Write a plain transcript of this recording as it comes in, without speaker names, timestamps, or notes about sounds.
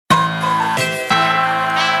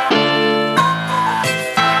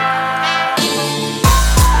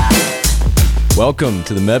Welcome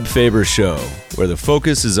to the Meb Faber Show, where the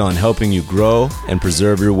focus is on helping you grow and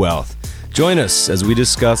preserve your wealth. Join us as we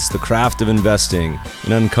discuss the craft of investing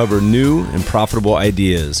and uncover new and profitable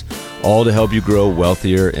ideas, all to help you grow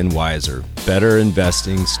wealthier and wiser. Better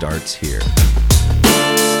investing starts here.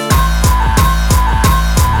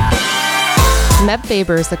 Meb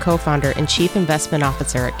Faber is the co-founder and chief investment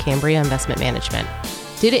officer at Cambria Investment Management.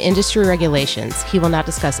 Due to industry regulations, he will not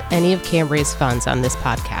discuss any of Cambria's funds on this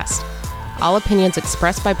podcast. All opinions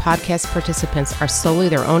expressed by podcast participants are solely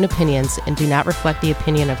their own opinions and do not reflect the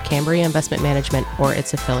opinion of Cambria Investment Management or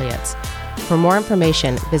its affiliates. For more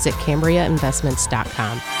information, visit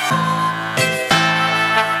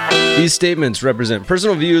CambriaInvestments.com. These statements represent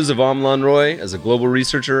personal views of Amlan Roy as a global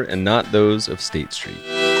researcher and not those of State Street.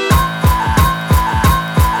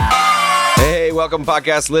 Hey, welcome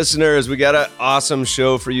podcast listeners. We got an awesome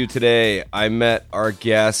show for you today. I met our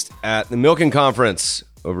guest at the Milken Conference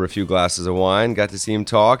over a few glasses of wine. Got to see him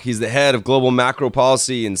talk. He's the head of global macro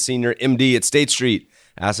policy and senior MD at State Street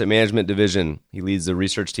Asset Management Division. He leads the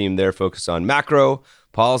research team there focused on macro,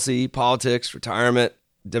 policy, politics, retirement,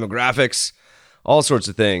 demographics, all sorts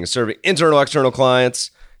of things, serving internal, external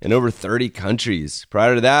clients in over 30 countries.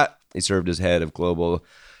 Prior to that, he served as head of global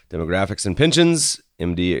demographics and pensions,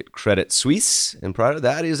 MD at Credit Suisse. And prior to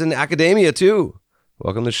that, he was in academia too.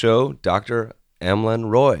 Welcome to the show, Dr.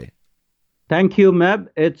 Amlan Roy. Thank you, Meb.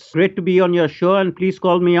 It's great to be on your show, and please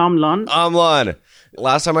call me Amlan. Amlan,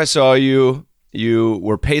 last time I saw you, you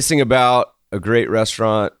were pacing about a great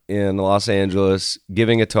restaurant in Los Angeles,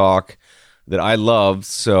 giving a talk that I loved.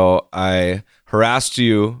 So I harassed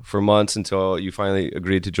you for months until you finally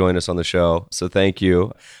agreed to join us on the show. So thank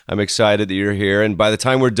you. I'm excited that you're here. And by the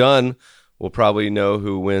time we're done, we'll probably know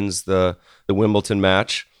who wins the Wimbledon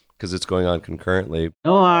match, because it's going on concurrently.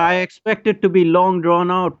 No, I expect it to be long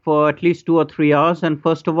drawn out for at least 2 or 3 hours. And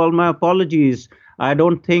first of all, my apologies. I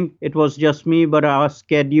don't think it was just me, but our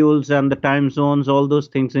schedules and the time zones, all those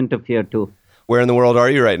things interfere too. Where in the world are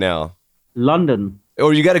you right now? London.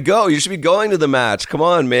 Oh, you got to go. You should be going to the match. Come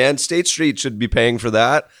on, man. State Street should be paying for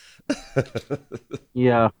that.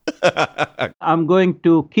 Yeah. I'm going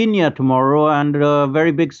to Kenya tomorrow, and a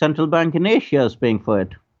very big central bank in Asia is paying for it.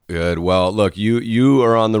 Good. Well, look, you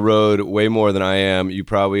are on the road way more than I am. You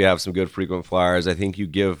probably have some good frequent flyers. I think you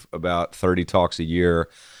give about 30 talks a year.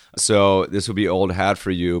 So this will be old hat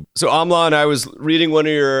for you. So Amlan, I was reading one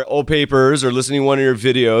of your old papers or listening to one of your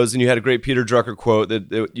videos, and you had a great Peter Drucker quote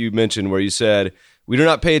that you mentioned where you said, "We do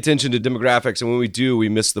not pay attention to demographics, and when we do, we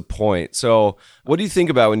miss the point." So what do you think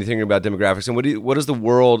about when you're thinking about demographics, and what does the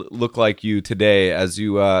world look like you today as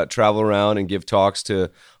you travel around and give talks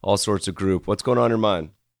to all sorts of group? What's going on in your mind?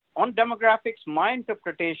 On demographics, my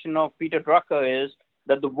interpretation of Peter Drucker is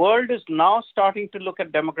that the world is now starting to look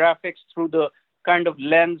at demographics through the kind of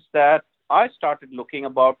lens that I started looking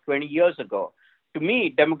about 20 years ago. To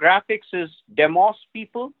me, demographics is demos,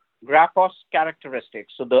 people, graphos,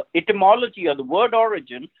 characteristics. So the etymology or the word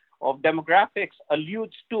origin of demographics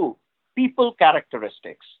alludes to people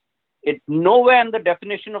characteristics. It nowhere in the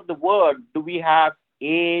definition of the word do we have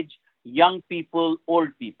age, young people,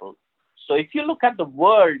 old people. So if you look at the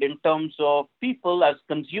world in terms of people as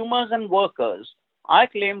consumers and workers, I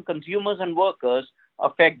claim consumers and workers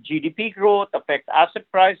affect GDP growth, affect asset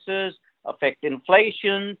prices, affect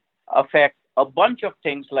inflation, affect a bunch of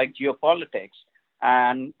things like geopolitics.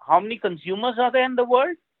 And how many consumers are there in the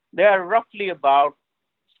world? There are roughly about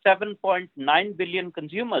 7.9 billion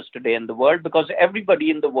consumers today in the world, because everybody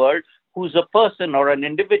in the world who's a person or an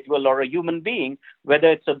individual or a human being, whether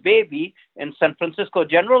it's a baby in San Francisco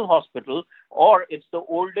General Hospital or it's the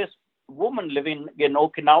oldest woman living in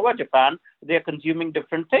Okinawa, Japan, they're consuming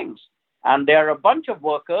different things. And there are a bunch of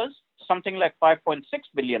workers, something like 5.6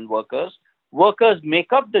 billion workers. Workers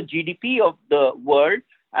make up the GDP of the world,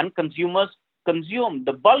 and consumers consume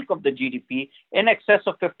the bulk of the GDP, in excess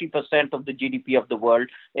of 50% of the GDP of the world.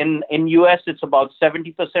 In US, it's about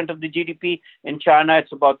 70% of the GDP. In China,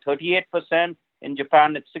 it's about 38%. In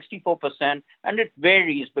Japan, it's 64%. And it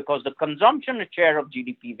varies because the consumption share of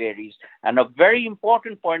GDP varies. And a very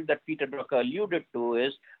important point that Peter Drucker alluded to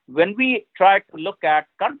is when we try to look at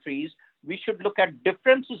countries, we should look at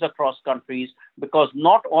differences across countries, because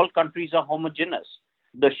not all countries are homogeneous.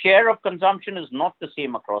 The share of consumption is not the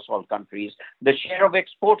same across all countries. The share of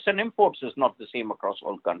exports and imports is not the same across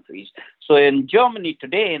all countries. So in Germany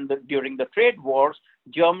today, during the trade wars,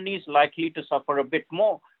 Germany is likely to suffer a bit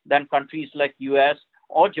more than countries like US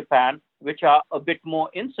or Japan, which are a bit more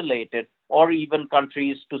insulated, or even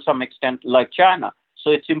countries to some extent like China.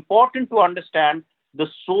 So it's important to understand the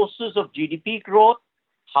sources of GDP growth,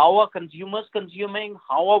 how are consumers consuming,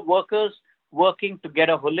 how are workers working to get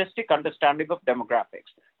a holistic understanding of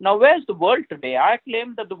demographics. Now, where's the world today? I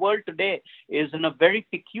claim that the world today is in a very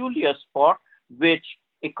peculiar spot, which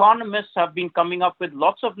economists have been coming up with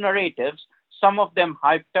lots of narratives, some of them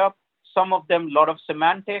hyped up, some of them a lot of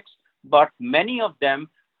semantics, but many of them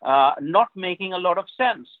not making a lot of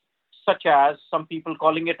sense, such as some people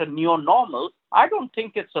calling it a neo-normal. I don't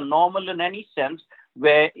think it's a normal in any sense,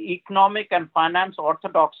 where economic and finance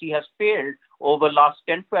orthodoxy has failed over the last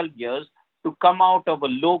 10, 12 years to come out of a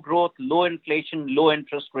low growth, low inflation, low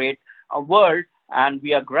interest rate world. And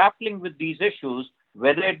we are grappling with these issues,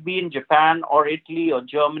 whether it be in Japan or Italy or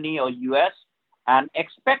Germany or US, and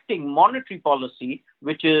expecting monetary policy,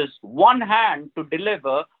 which is one hand to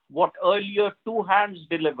deliver what earlier two hands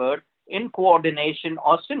delivered in coordination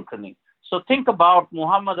or synchrony. So think about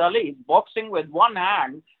Muhammad Ali boxing with one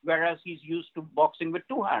hand, whereas he's used to boxing with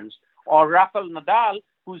two hands. Or Rafael Nadal,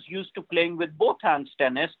 who's used to playing with both hands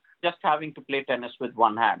tennis, just having to play tennis with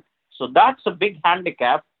one hand. So that's a big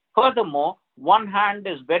handicap. Furthermore, one hand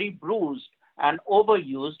is very bruised and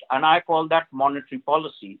overused, and I call that monetary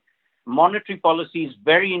policy. Monetary policy is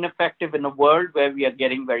very ineffective in a world where we are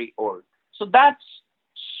getting very old. So that's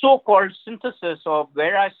so-called synthesis of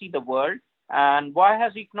where I see the world. And why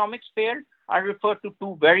has economics failed? I refer to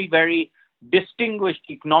two very, very distinguished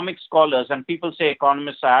economic scholars, and people say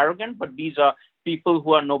economists are arrogant, but these are people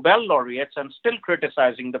who are Nobel laureates and still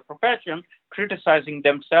criticizing the profession, criticizing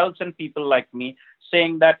themselves and people like me,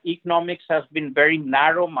 saying that economics has been very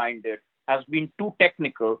narrow-minded, has been too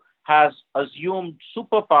technical, has assumed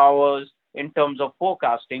superpowers in terms of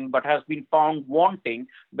forecasting, but has been found wanting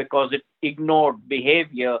because it ignored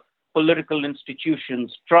behavior, political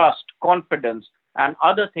institutions, trust, confidence, and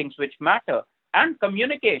other things which matter, and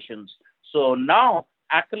communications. So now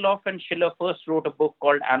Akerlof and Schiller first wrote a book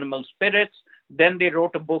called Animal Spirits. Then they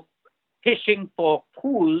wrote a book, Fishing for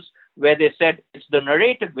Fools, where they said it's the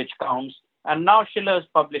narrative which counts. And now Schiller has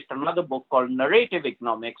published another book called Narrative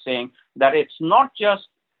Economics, saying that it's not just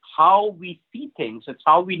how we see things, it's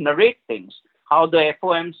how we narrate things, how the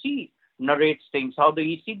FOMC narrates things, how the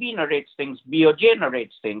ECB narrates things, BOJ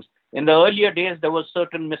narrates things. In the earlier days, there was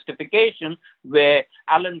certain mystification where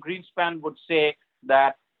Alan Greenspan would say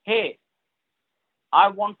that, hey, I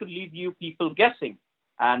want to leave you people guessing.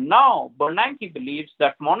 And now Bernanke believes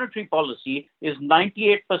that monetary policy is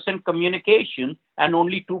 98% communication and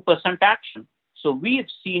only 2% action. So we've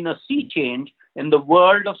seen a sea change in the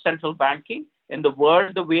world of central banking, in the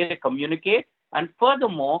world, the way they communicate. And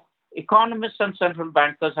furthermore, economists and central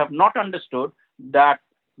bankers have not understood that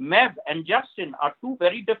Mev and Justin are two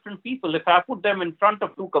very different people. If I put them in front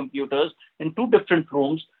of two computers in two different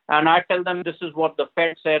rooms and I tell them this is what the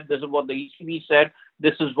Fed said, this is what the ECB said,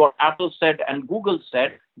 this is what Apple said and Google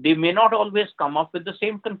said, they may not always come up with the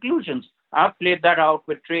same conclusions. I've played that out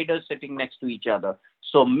with traders sitting next to each other.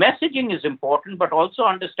 So messaging is important, but also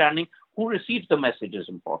understanding who receives the message is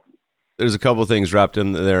important. There's a couple of things wrapped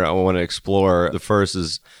in there I want to explore. The first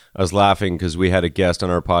is I was laughing because we had a guest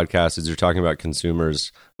on our podcast as you're talking about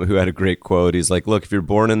consumers who had a great quote. He's like, look, if you're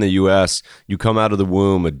born in the U.S., you come out of the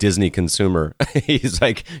womb a Disney consumer. He's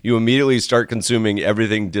like, you immediately start consuming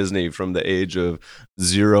everything Disney from the age of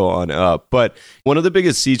 0 on up. But one of the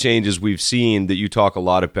biggest sea changes we've seen that you talk a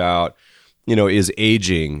lot about, is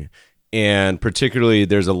aging. And particularly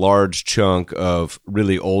there's a large chunk of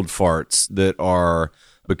really old farts that are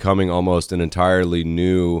becoming almost an entirely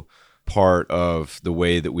new part of the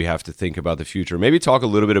way that we have to think about the future. Maybe talk a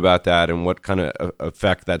little bit about that and what kind of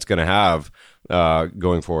effect that's going to have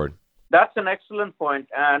going forward. That's an excellent point.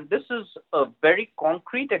 And this is a very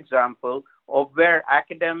concrete example of where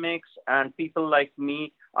academics and people like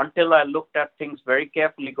me, until I looked at things very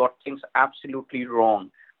carefully, got things absolutely wrong.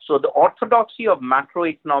 So the orthodoxy of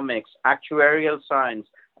macroeconomics, actuarial science,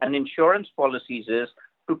 and insurance policies is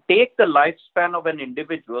to take the lifespan of an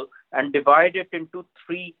individual and divide it into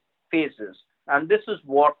 3 phases. And this is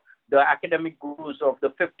what the academic gurus of the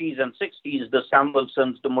 50s and 60s, the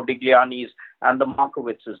Samuelsons, the Modiglianis, and the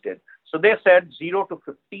Markowitzes did. So they said 0 to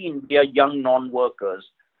 15, we are young non-workers.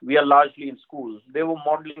 We are largely in schools. They were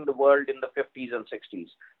modeling the world in the 50s and 60s.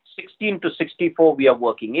 16 to 64, we are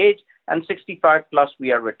working age, and 65 plus,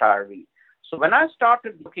 we are retiree. So when I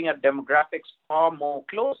started looking at demographics far more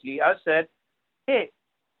closely, I said, hey,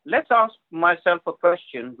 let's ask myself a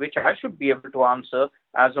question which I should be able to answer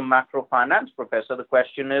as a macro finance professor. The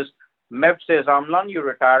question is, Mev says, Amlan, you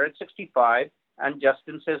retire at 65, and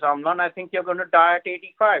Justin says, Amlan, I think you're going to die at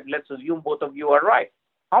 85. Let's assume both of you are right.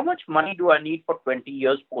 How much money do I need for 20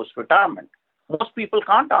 years post-retirement? Most people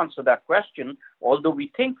can't answer that question, although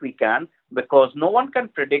we think we can, because no one can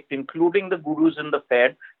predict, including the gurus in the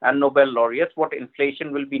Fed and Nobel laureates, what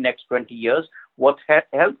inflation will be next 20 years, what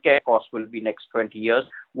healthcare costs will be next 20 years,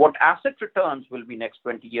 what asset returns will be next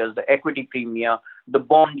 20 years, the equity premium, the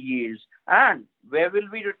bond yields, and where will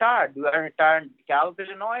we retire? Do I retire in DeKalb,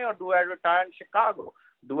 Illinois, or do I retire in Chicago?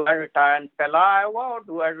 Do I retire in Pella, Iowa, or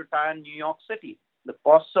do I retire in New York City? The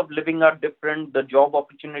costs of living are different, the job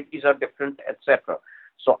opportunities are different, etc.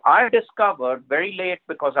 So I discovered very late,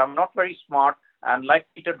 because I'm not very smart, and like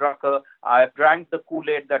Peter Drucker, I drank the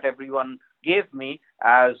Kool-Aid that everyone gave me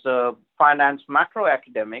as a finance macro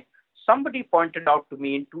academic. Somebody pointed out to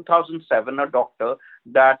me in 2007, a doctor,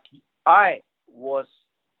 that I was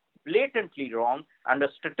blatantly wrong and a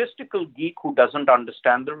statistical geek who doesn't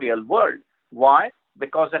understand the real world. Why?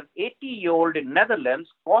 Because an 80-year-old in Netherlands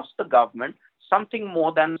cost the government something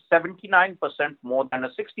more than 79% more than a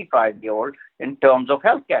 65-year-old in terms of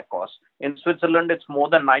healthcare costs. In Switzerland, it's more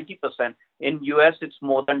than 90%. In US, it's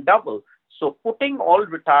more than double. So putting all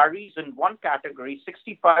retirees in one category,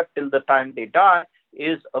 65 till the time they die,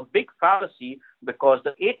 is a big fallacy, because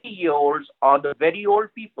the 80-year-olds are the very old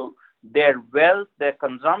people. Their wealth, their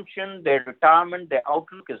consumption, their retirement, their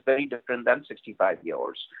outlook is very different than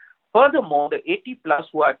 65-year-olds. Furthermore, the 80 plus,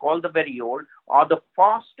 who I call the very old, are the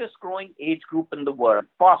fastest growing age group in the world,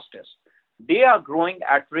 fastest. They are growing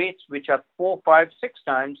at rates which are 4, 5, 6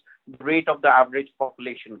 times the rate of the average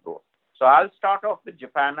population growth. So I'll start off with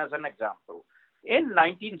Japan as an example. In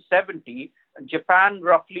 1970, Japan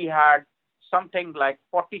roughly had something like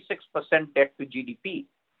 46% debt to GDP.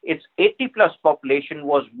 Its 80 plus population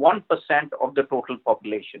was 1% of the total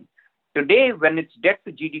population. Today, when its debt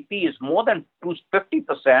to GDP is more than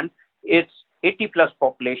 50%, its 80 plus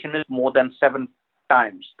population is more than 7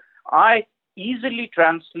 times. I easily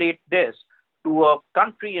translate this to a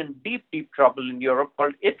country in deep, deep trouble in Europe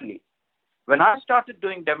called Italy. When I started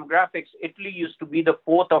doing demographics, Italy used to be the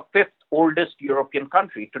 4th or 5th oldest European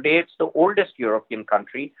country. Today, it's the oldest European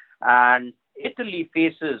country, and Italy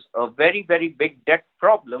faces a very, very big debt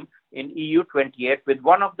problem in EU 28 with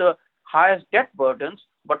one of the highest debt burdens,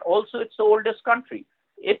 but also it's the oldest country.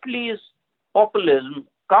 Italy's populism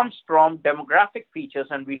comes from demographic features,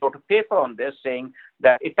 and we wrote a paper on this saying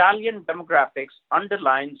that Italian demographics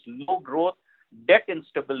underlines low growth, debt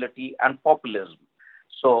instability, and populism.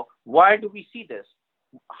 So why do we see this?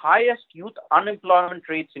 Highest youth unemployment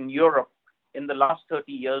rates in Europe in the last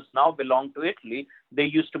 30 years now belong to Italy. They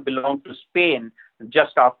used to belong to Spain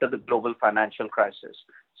just after the global financial crisis.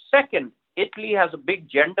 Second, Italy has a big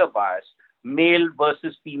gender bias, male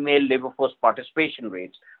versus female labor force participation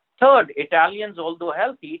rates. Third, Italians, although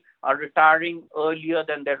healthy, are retiring earlier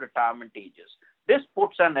than their retirement ages. This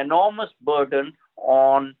puts an enormous burden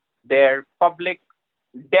on their public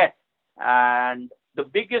debt. And the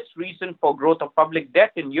biggest reason for growth of public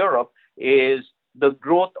debt in Europe is the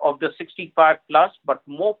growth of the 65 plus, but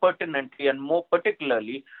more pertinently and more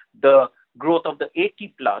particularly, the growth of the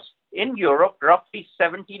 80 plus. In Europe, roughly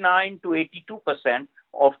 79 to 82%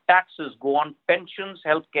 of taxes go on pensions,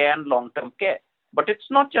 healthcare, and long-term care. But it's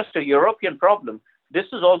not just a European problem. This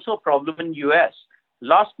is also a problem in US.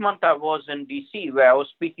 Last month, I was in DC, where I was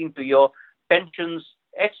speaking to your pensions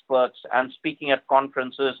experts and speaking at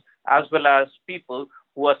conferences, as well as people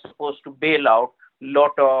who are supposed to bail out a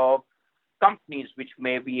lot of companies which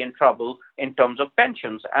may be in trouble in terms of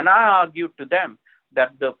pensions. And I argued to them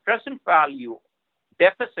that the present value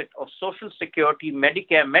deficit of Social Security,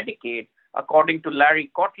 Medicare, Medicaid, according to Larry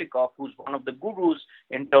Kotlikoff, who's one of the gurus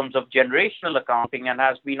in terms of generational accounting and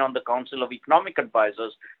has been on the Council of Economic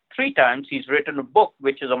Advisors 3 times. He's written a book,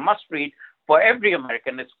 which is a must-read for every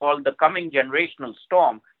American. It's called The Coming Generational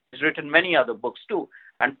Storm. He's written many other books too.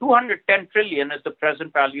 And 210 trillion is the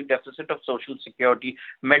present value deficit of Social Security,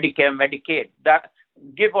 Medicare, Medicaid. That,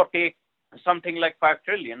 give or take, something like 5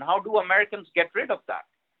 trillion. How do Americans get rid of that?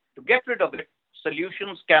 To get rid of it,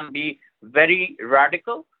 solutions can be very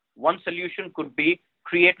radical. One solution could be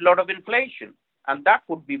create a lot of inflation, and that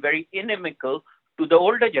would be very inimical to the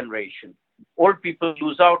older generation. Old people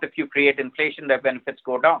lose out if you create inflation, their benefits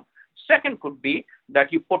go down. Second could be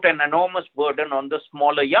that you put an enormous burden on the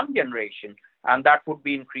smaller young generation, and that would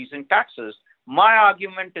be increasing taxes. My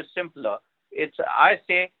argument is simpler. I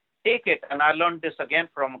say, take it, and I learned this again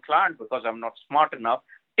from a client because I'm not smart enough,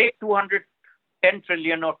 take 210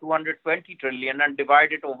 trillion or 220 trillion and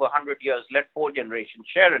divide it over 100 years. Let 4 generations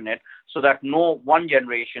share in it so that no one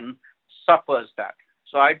generation suffers that.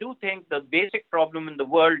 So I do think the basic problem in the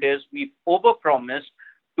world is we've overpromised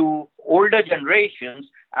to older generations,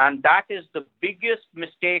 and that is the biggest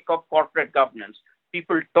mistake of corporate governance.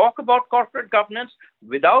 People talk about corporate governance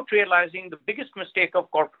without realizing the biggest mistake of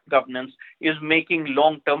corporate governance is making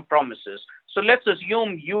long-term promises. So let's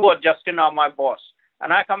assume you or Justin are my boss,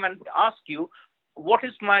 and I come and ask you, what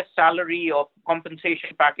is my salary or compensation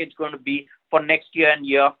package going to be for next year and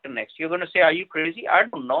year after next? You're going to say, are you crazy? I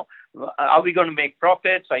don't know. Are we going to make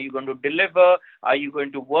profits? Are you going to deliver? Are you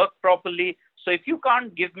going to work properly? So if you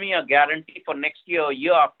can't give me a guarantee for next year or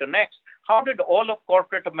year after next, how did all of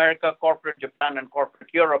corporate America, corporate Japan, and corporate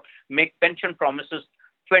Europe make pension promises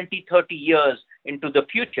 20, 30 years into the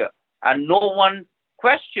future? And no one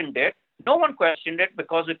questioned it. No one questioned it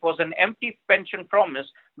because it was an empty pension promise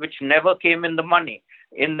which never came in the money.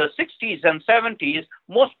 In the 60s and 70s,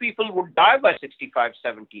 most people would die by 65,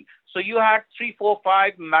 70. So you had 3, 4,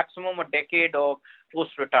 5, maximum a decade of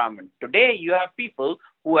post-retirement. Today, you have people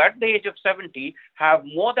who at the age of 70 have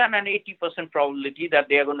more than an 80% probability that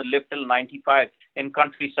they are going to live till 95 in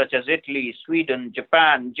countries such as Italy, Sweden,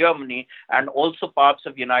 Japan, Germany, and also parts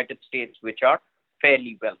of United States, which are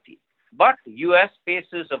fairly wealthy. But US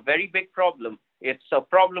faces a very big problem. It's a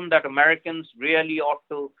problem that Americans really ought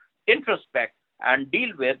to introspect and deal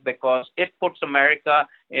with because it puts America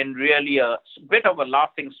in really a bit of a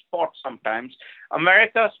laughing spot sometimes.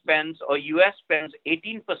 America spends, or US spends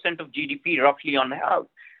 18% of GDP roughly on health.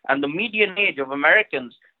 And the median age of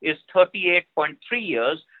Americans is 38.3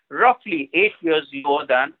 years, roughly 8 years lower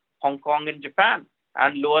than Hong Kong and Japan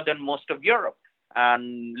and lower than most of Europe.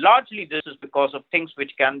 And largely this is because of things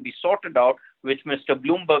which can be sorted out, which Mr.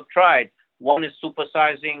 Bloomberg tried. One is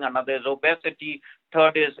supersizing, another is obesity,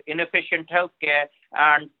 third is inefficient healthcare,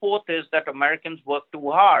 and fourth is that Americans work too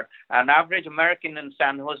hard. An average American in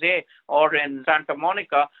San Jose or in Santa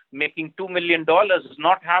Monica making $2 million is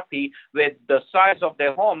not happy with the size of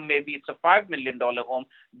their home. Maybe it's a $5 million home.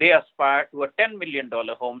 They aspire to a $10 million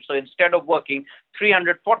home. So instead of working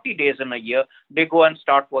 340 days in a year, they go and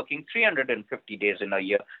start working 350 days in a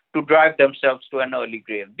year to drive themselves to an early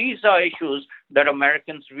grave. These are issues that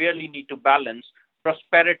Americans really need to balance,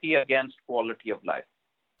 prosperity against quality of life.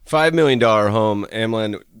 $5 million home,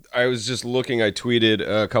 Amlan. I was just looking, I tweeted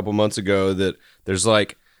a couple months ago that there's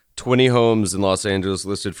like 20 homes in Los Angeles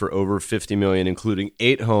listed for over 50 million, including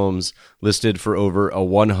 8 homes listed for over a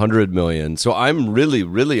 100 million. So I'm really,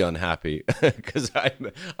 really unhappy because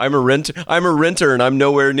I'm a renter and I'm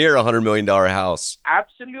nowhere near a $100 million house.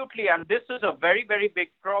 Absolutely. And this is a very, very big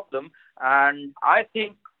problem. And I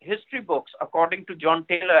think history books, according to John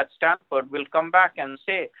Taylor at Stanford, will come back and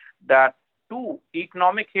say that 2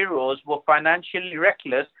 economic heroes were financially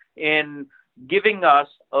reckless in giving us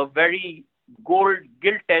a very gold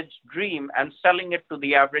gilt-edged dream and selling it to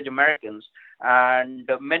the average Americans. And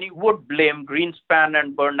many would blame Greenspan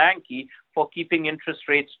and Bernanke for keeping interest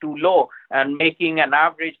rates too low and making an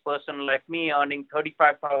average person like me earning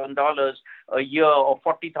 $35,000 a year or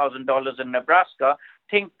 $40,000 in Nebraska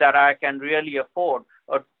think that I can really afford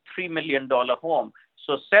a $3 million home.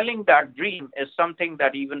 So selling that dream is something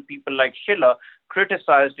that even people like Schiller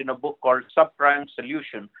criticized in a book called Subprime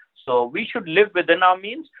Solution. So we should live within our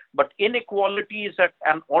means, but inequality is at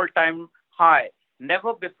an all-time high.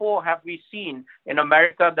 Never before have we seen in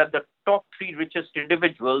America that the top 3 richest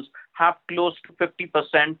individuals have close to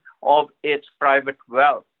 50% of its private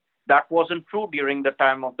wealth. That wasn't true during the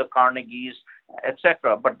time of the Carnegies,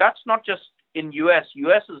 etc. But that's not just in US.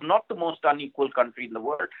 US is not the most unequal country in the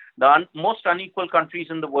world. The most unequal countries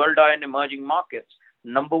in the world are in emerging markets.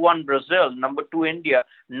 Number 1, Brazil. Number 2, India.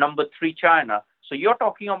 Number 3, China. So you're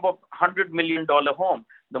talking about $100 million home.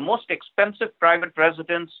 The most expensive private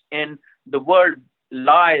residence in the world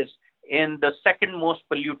lies in the second most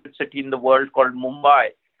polluted city in the world called Mumbai.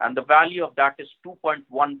 And the value of that is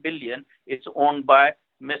 $2.1 billion. It's owned by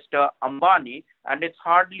Mr. Ambani, and it's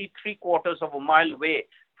hardly 3/4 of a mile away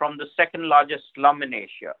from the second largest slum in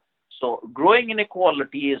Asia. So growing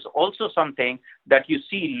inequality is also something that you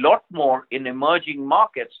see a lot more in emerging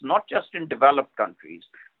markets, not just in developed countries.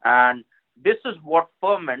 And this is what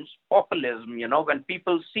ferments populism, when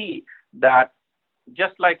people see that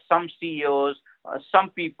just like some CEOs, some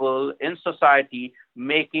people in society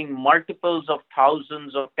making multiples of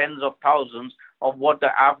thousands or tens of thousands of what the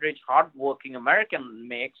average hardworking American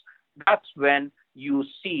makes, that's when you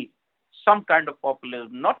see some kind of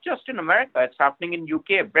populism, not just in America. It's happening in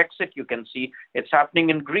UK, Brexit, you can see. It's happening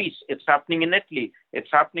in Greece. It's happening in Italy. It's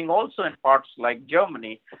happening also in parts like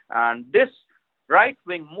Germany. And this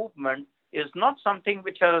right-wing movement is not something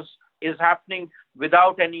which is happening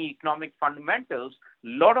without any economic fundamentals. A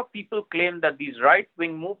lot of people claim that these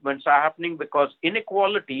right-wing movements are happening because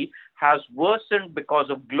inequality has worsened because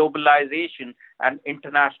of globalization and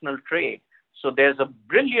international trade. So there's a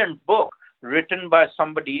brilliant book written by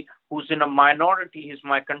somebody who's in a minority. He's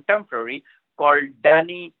my contemporary, called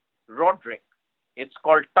Danny Roderick. It's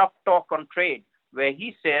called Tough Talk on Trade, where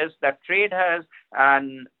he says that trade has,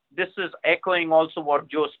 and this is echoing also what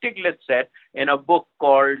Joe Stiglitz said in a book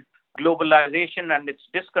called Globalization and Its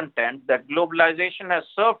Discontent, that globalization has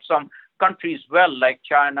served some countries well, like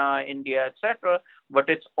China, India, etc., but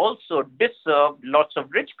it's also disserved lots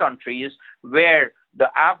of rich countries where the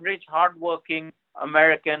average hardworking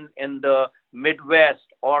American in the Midwest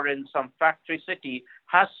or in some factory city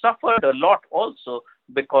has suffered a lot also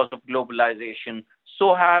because of globalization.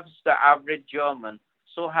 So has the average German,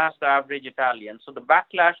 so has the average Italian. So the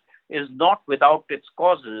backlash is not without its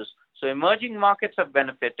causes. So emerging markets have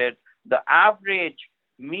benefited. The average,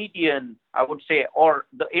 median, I would say, or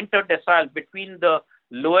the interdecile between the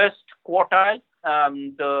lowest quartile,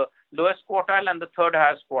 the lowest quartile and the third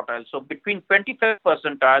highest quartile. So between 25th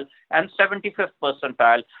percentile and 75th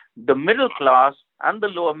percentile, the middle class and the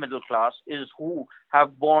lower middle class is who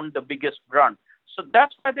have borne the biggest brunt. So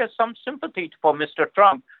that's why there's some sympathy for Mr.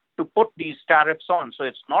 Trump to put these tariffs on. So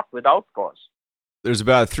it's not without cause. There's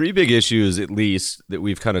about three big issues, at least, that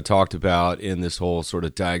we've kind of talked about in this whole sort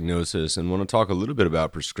of diagnosis, and want to talk a little bit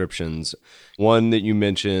about prescriptions. One that you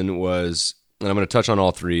mentioned was, and I'm going to touch on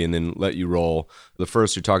all three and then let you roll. The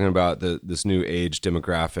first, you're talking about this new age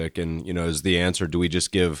demographic, and, is the answer, do we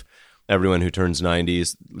just give everyone who turns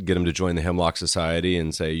 90s, get them to join the Hemlock Society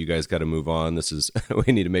and say, you guys got to move on. This is,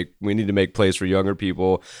 we need to make place for younger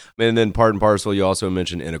people. And then part and parcel, you also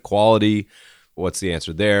mentioned inequality. What's the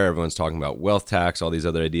answer there? Everyone's talking about wealth tax, all these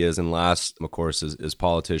other ideas. And last, of course, is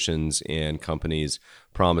politicians and companies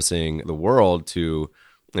promising the world to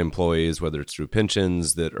employees, whether it's through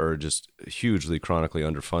pensions that are just hugely chronically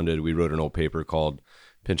underfunded. We wrote an old paper called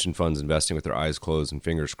Pension Funds Investing with Their Eyes Closed and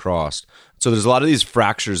Fingers Crossed. So there's a lot of these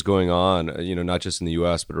fractures going on, not just in the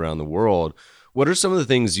US, but around the world. What are some of the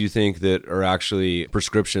things you think that are actually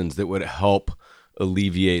prescriptions that would help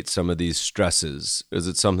alleviate some of these stresses? Is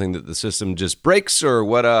it something that the system just breaks, or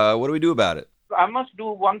what do we do about it? I must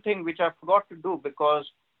do one thing which I forgot to do, because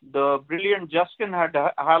the brilliant Justin had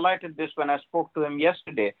highlighted this when I spoke to him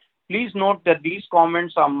yesterday. Please note that these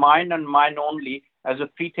comments are mine and mine only as a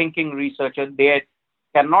free-thinking researcher. They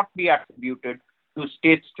cannot be attributed to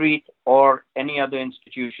State Street or any other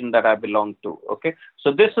institution that I belong to. Okay,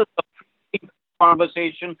 so this is a free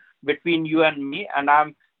conversation between you and me, and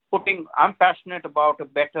I'm passionate about a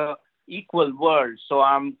better, equal world. So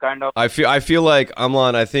I'm kind of... I feel like,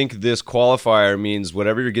 Amlan, I think this qualifier means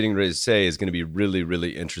whatever you're getting ready to say is going to be really,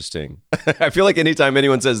 really interesting. I feel like anytime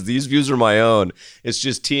anyone says these views are my own, it's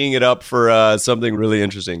just teeing it up for something really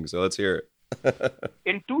interesting. So let's hear it.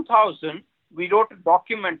 In 2000, we wrote a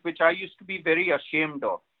document which I used to be very ashamed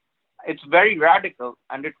of. It's very radical,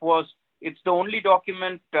 and it's the only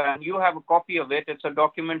document, and you have a copy of it. It's a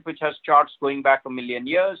document which has charts going back 1 million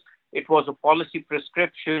years. It was a policy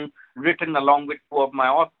prescription written along with two of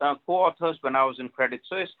my co-authors when I was in Credit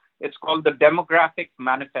Suisse. It's called the Demographic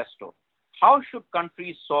Manifesto. How should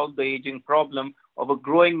countries solve the aging problem of a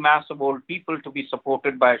growing mass of old people to be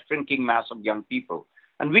supported by a shrinking mass of young people?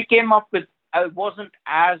 And we came up with, I wasn't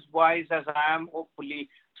as wise as I am, hopefully,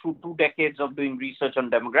 through 2 decades of doing research on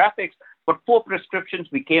demographics, but 4 prescriptions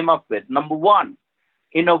we came up with. Number one,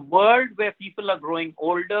 in a world where people are growing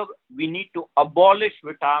older, we need to abolish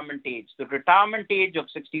retirement age. The retirement age of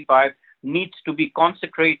 65 needs to be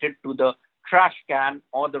consecrated to the trash can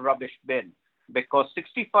or the rubbish bin, because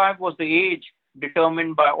 65 was the age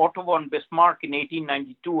determined by Otto von Bismarck in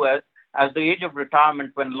 1892 as the age of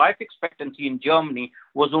retirement, when life expectancy in Germany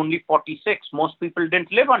was only 46. Most people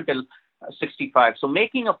didn't live until 65. So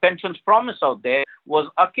making a pensions promise out there was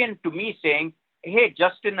akin to me saying, hey,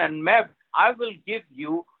 Justin and Mev, I will give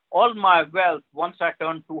you all my wealth once I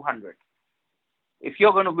turn 200. If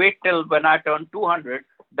you're going to wait till when I turn 200,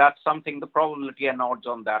 that's something, the probability and odds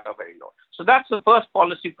on that are very low. So that's the first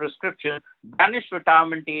policy prescription. Banish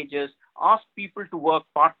retirement ages, ask people to work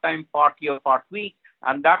part-time, part-year, part-week,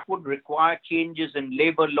 and that would require changes in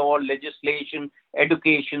labor law, legislation,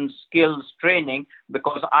 education, skills, training,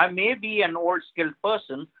 because I may be an old skilled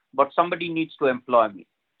person, but somebody needs to employ me.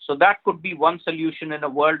 So that could be one solution in a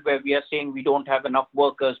world where we are saying we don't have enough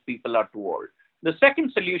workers, people are too old. The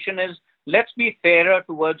second solution is, let's be fairer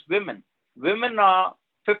towards women. Women are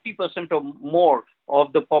 50% or more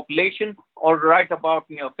of the population, or right about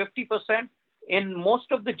 50%. In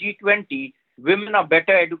most of the G20, women are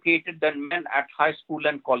better educated than men at high school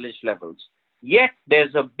and college levels. Yet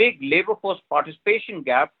there's a big labor force participation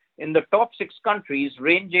gap in the top 6 countries,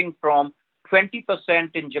 ranging from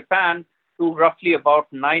 20% in Japan to roughly about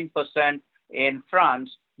 9% in France.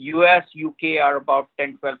 US, UK are about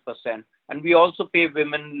 10-12%. and we also pay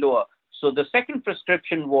women lower. So the second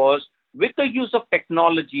prescription was, with the use of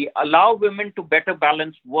technology, allow women to better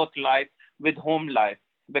balance work life with home life.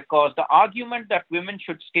 Because the argument that women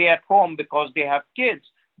should stay at home because they have kids,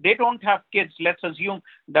 they don't have kids. Let's assume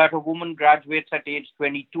that a woman graduates at age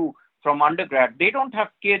 22 from undergrad. They don't have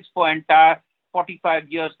kids for entire 45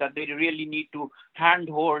 years that they really need to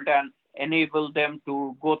handhold and enable them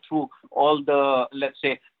to go through all the, let's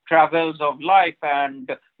say, travels of life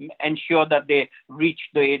and ensure that they reach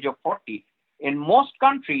the age of 40. In most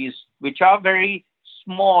countries, which are very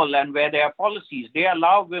small and where there are policies, they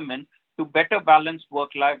allow women to better balance work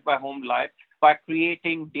life by home life by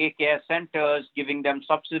creating daycare centers, giving them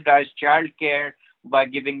subsidized childcare, by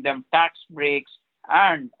giving them tax breaks,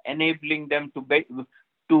 and enabling them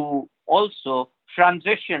to also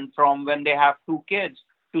transition from when they have two kids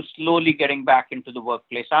to slowly getting back into the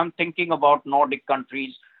workplace. I'm thinking about Nordic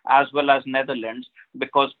countries as well as Netherlands,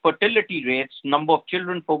 because fertility rates, number of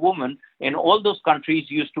children per woman in all those countries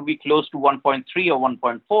used to be close to 1.3 or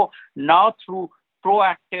 1.4. Now, through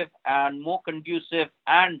proactive and more conducive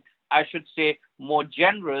and, I should say, more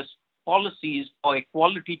generous policies for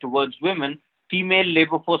equality towards women, female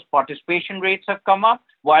labor force participation rates have come up,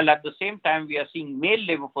 while at the same time we are seeing male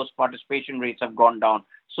labor force participation rates have gone down.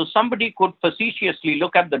 So somebody could facetiously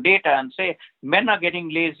look at the data and say men are getting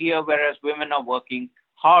lazier, whereas women are working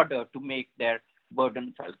harder to make their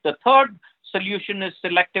burden felt. The third solution is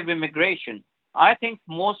selective immigration. I think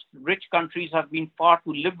most rich countries have been far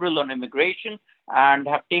too liberal on immigration and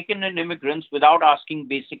have taken in immigrants without asking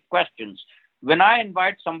basic questions. When I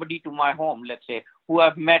invite somebody to my home, let's say, who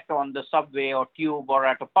I've met on the subway or tube or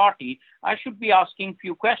at a party, I should be asking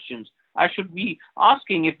few questions. I should be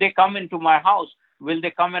asking, if they come into my house, will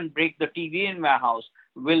they come and break the TV in my house?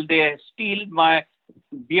 Will they steal my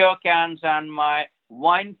beer cans and my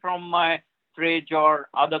wine from my fridge or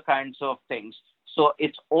other kinds of things? So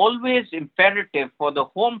it's always imperative for the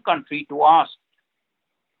home country to ask,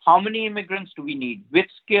 how many immigrants do we need? Which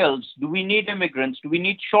skills? Do we need immigrants? Do we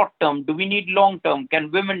need short-term? Do we need long-term?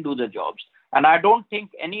 Can women do the jobs? And I don't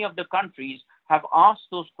think any of the countries have asked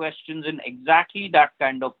those questions in exactly that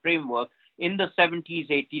kind of framework in the 70s,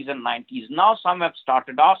 80s, and 90s. Now some have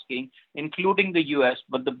started asking, including the US,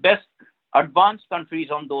 but the best advanced countries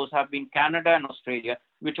on those have been Canada and Australia,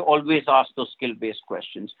 which always ask those skill-based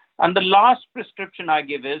questions. And the last prescription I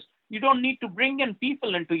give is, you don't need to bring in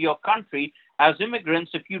people into your country as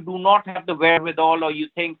immigrants if you do not have the wherewithal, or you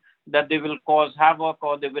think that they will cause havoc,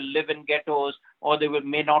 or they will live in ghettos, or they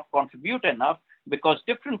may not contribute enough, because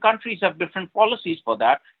different countries have different policies for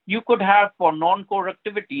that. You could have, for non-core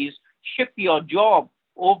activities, ship your job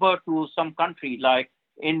over to some country like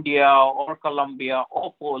India or Colombia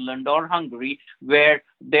or Poland or Hungary, where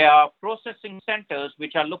there are processing centers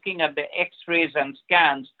which are looking at the x-rays and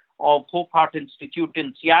scans of Hope Heart Institute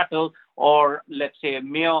in Seattle, or let's say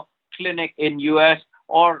Mayo Clinic in US,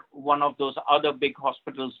 or one of those other big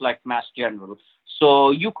hospitals like Mass General.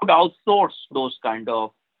 So you could outsource those kind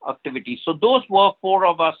of activities. So those were four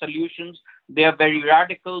of our solutions. They are very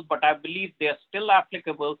radical, but I believe they are still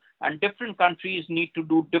applicable, and different countries need to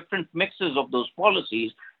do different mixes of those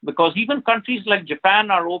policies, because even countries like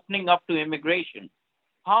Japan are opening up to immigration.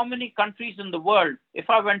 How many countries in the world, if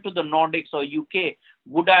I went to the Nordics or UK,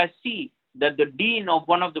 would I see that the dean of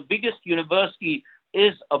one of the biggest universities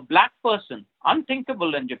is a black person?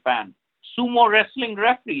 Unthinkable in Japan. Sumo wrestling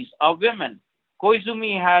referees are women.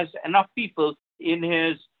 Koizumi has enough people in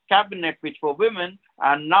his cabinet which were women,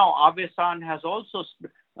 and now Abe-san has also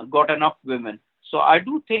got enough women. So I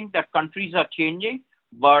do think that countries are changing,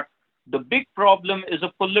 but the big problem is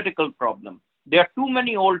a political problem. There are too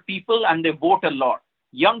many old people and they vote a lot.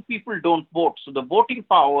 Young people don't vote. So the voting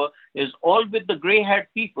power is all with the gray-haired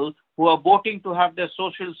people who are voting to have their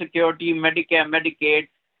Social Security, Medicare, Medicaid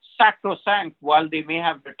sacrosanct, while they may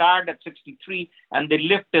have retired at 63 and they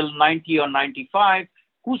live till 90 or 95.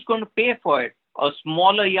 Who's going to pay for it? A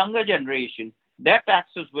smaller, younger generation. Their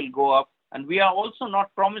taxes will go up, and we are also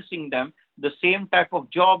not promising them the same type of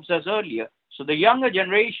jobs as earlier. So the younger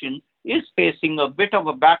generation is facing a bit of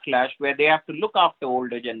a backlash where they have to look after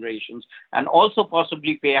older generations and also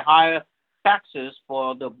possibly pay higher taxes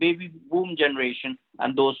for the baby boom generation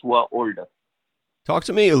and those who are older. Talk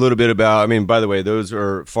to me a little bit about, I mean, by the way, those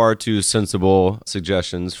are far too sensible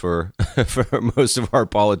suggestions for for most of our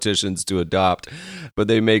politicians to adopt, but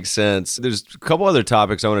they make sense. There's a couple other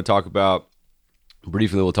topics I want to talk about.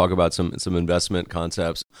 Briefly, we'll talk about some investment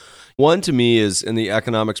concepts. One to me is in the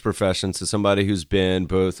economics profession, so somebody who's been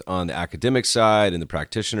both on the academic side and the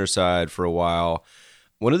practitioner side for a while.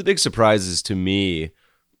 One of the big surprises to me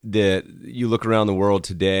that you look around the world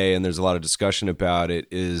today, and there's a lot of discussion about it,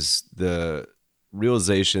 is the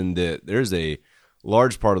realization that there's a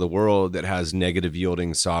large part of the world that has negative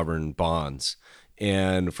yielding sovereign bonds.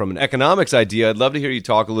 And from an economics idea, I'd love to hear you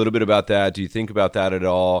talk a little bit about that. Do you think about that at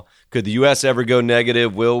all? Could the U.S. ever go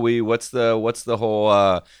negative? Will we? What's the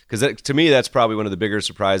whole? Because to me, that's probably one of the bigger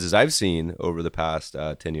surprises I've seen over the past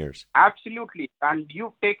 10 years. Absolutely. And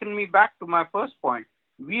you've taken me back to my first point.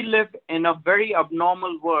 We live in a very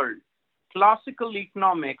abnormal world. Classical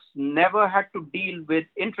economics never had to deal with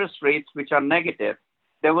interest rates which are negative.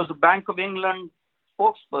 There was a Bank of England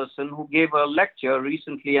spokesperson who gave a lecture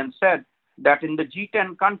recently and said that in the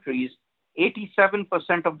G10 countries,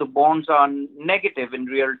 87% of the bonds are negative in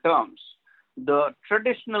real terms. The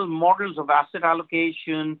traditional models of asset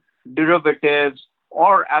allocation, derivatives,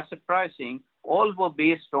 or asset pricing all were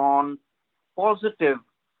based on positive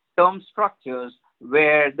term structures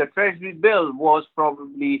where the treasury bill was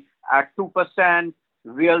probably at 2%,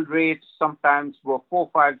 real rates sometimes were 4,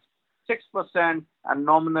 5, 6%, and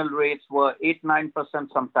nominal rates were 8, 9%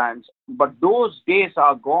 sometimes. But those days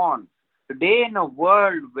are gone. Today, in a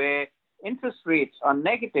world where interest rates are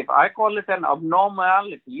negative, I call it an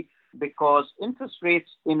abnormality because interest rates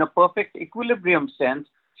in a perfect equilibrium sense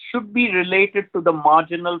should be related to the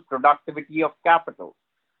marginal productivity of capital.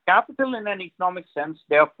 Capital in an economic sense,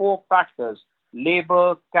 there are 4 factors: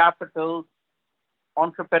 labor, capital,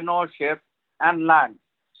 entrepreneurship, and land.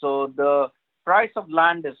 So the price of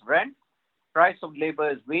land is rent, price of labor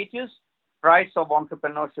is wages, price of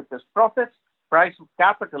entrepreneurship is profits, price of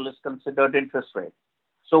capital is considered interest rate.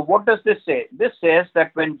 So what does this say? This says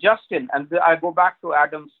that when Justin, and I go back to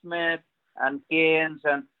Adam Smith and Keynes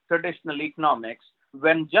and traditional economics,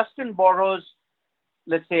 when Justin borrows,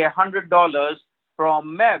 let's say, $100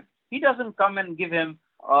 from Mev, he doesn't come and give him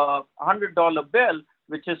a $100 bill,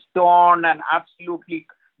 which is torn and absolutely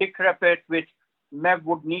decrepit, which Mev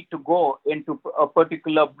would need to go into a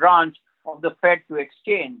particular branch of the Fed to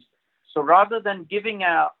exchange. So rather than giving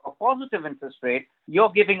a positive interest rate,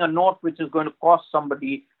 you're giving a note which is going to cost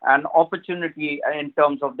somebody an opportunity in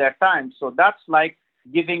terms of their time. So that's like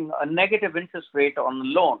giving a negative interest rate on a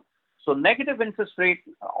loan. So negative interest rate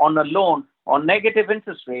on a loan or negative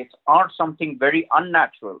interest rates are something very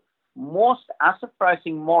unnatural. Most asset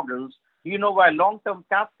pricing models, you know why long-term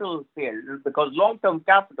capital failed? Because long-term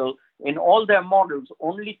capital in all their models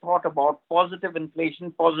only thought about positive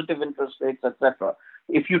inflation, positive interest rates, etc.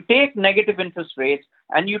 If you take negative interest rates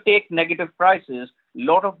and you take negative prices, a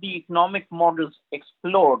lot of the economic models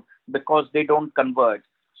explode because they don't converge.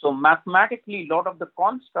 So mathematically, a lot of the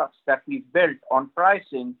constructs that we built on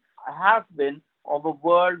pricing have been of a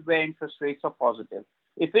world where interest rates are positive.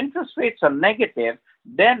 If interest rates are negative,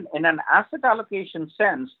 then in an asset allocation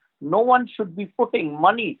sense, no one should be putting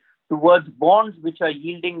money towards bonds which are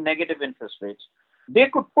yielding negative interest rates. They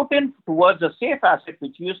could put in towards a safe asset,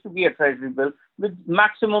 which used to be a treasury bill, with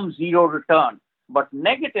maximum zero return. But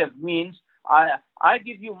negative means I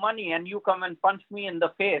give you money and you come and punch me in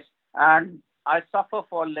the face and I suffer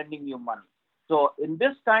for lending you money. So in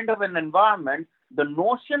this kind of an environment, the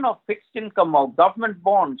notion of fixed income or government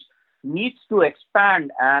bonds needs to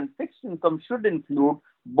expand, and fixed income should include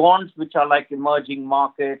bonds which are like emerging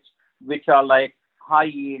markets, which are like high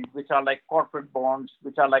yield, which are like corporate bonds,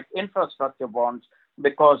 which are like infrastructure bonds,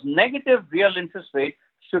 because negative real interest rate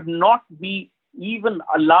should not be even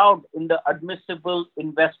allowed in the admissible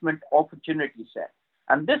investment opportunity set.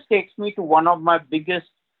 And this takes me to one of my biggest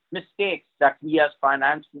mistakes that we as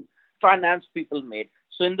finance people made.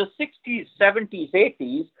 So in the 60s, 70s,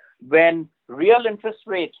 80s, when real interest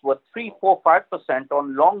rates were 3, 4, 5%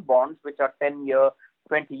 on long bonds, which are 10-year,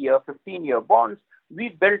 20-year, 15-year bonds, we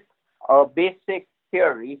built a basic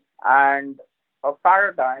theory and a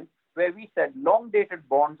paradigm where we said long-dated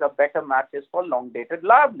bonds are better matches for long-dated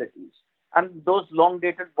liabilities. And those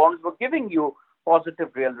long-dated bonds were giving you positive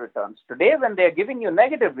real returns. Today, when they're giving you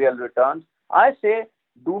negative real returns, I say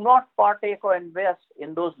do not partake or invest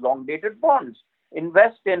in those long-dated bonds.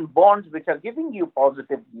 Invest in bonds which are giving you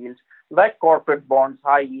positive yields, like corporate bonds,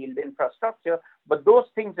 high yield, infrastructure. But those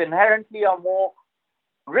things inherently are more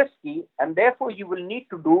risky, and therefore you will need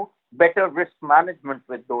to do better risk management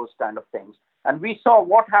with those kind of things. And we saw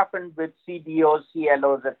what happened with CDOs,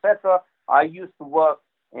 CLOs, etc. I used to work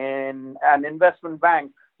in an investment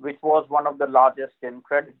bank, which was one of the largest in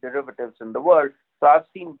credit derivatives in the world. So I've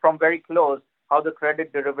seen from very close how the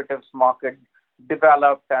credit derivatives market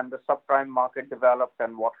developed and the subprime market developed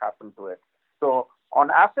and what happened to it. So on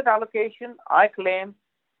asset allocation, I claim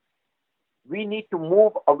we need to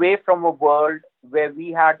move away from a world where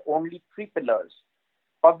we had only 3 pillars: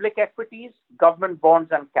 public equities, government bonds,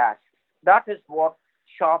 and cash. That is what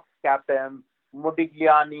Sharpe's CAPM,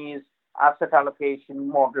 Modigliani's asset allocation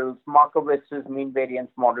models, Markowitz's mean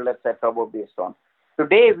variance model, etc., were based on.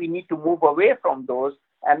 Today, we need to move away from those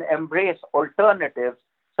and embrace alternatives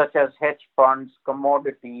such as hedge funds,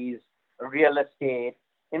 commodities, real estate,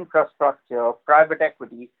 infrastructure, private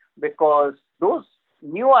equity, because those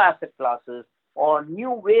new asset classes or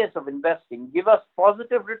new ways of investing give us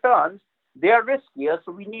positive returns. They are riskier,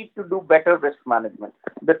 so we need to do better risk management.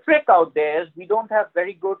 The trick out there is we don't have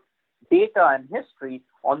very good data and history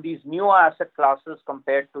on these new asset classes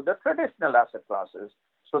compared to the traditional asset classes.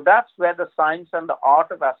 So that's where the science and the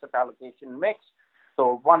art of asset allocation mix.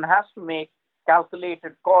 So one has to make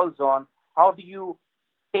calculated calls on how do you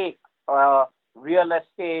take real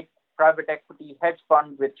estate, private equity, hedge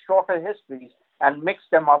fund with shorter histories and mix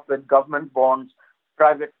them up with government bonds,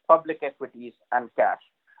 private public equities, and cash.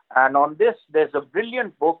 And on this, there's a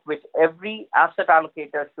brilliant book which every asset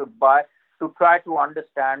allocator should buy to try to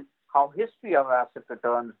understand how history of asset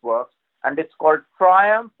returns works. And it's called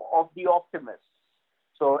Triumph of the Optimists.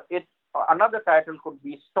 So another title could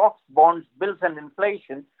be Stocks, Bonds, Bills, and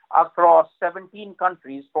Inflation across 17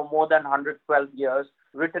 countries for more than 112 years,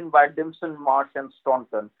 written by Dimson, Marsh, and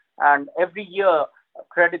Staunton. And every year,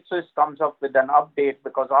 Credit Suisse comes up with an update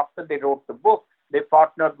because after they wrote the book, they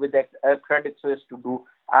partnered with Credit Suisse to do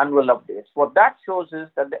annual updates. What that shows is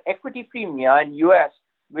that the equity premia in US,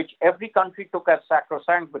 which every country took as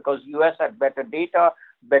sacrosanct because US had better data,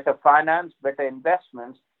 better finance, better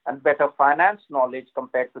investments, and better finance knowledge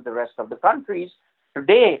compared to the rest of the countries.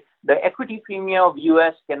 Today, the equity premium of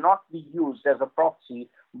US cannot be used as a proxy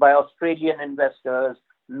by Australian investors,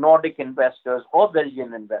 Nordic investors, or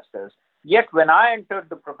Belgian investors. Yet when I entered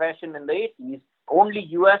the profession in the 80s, only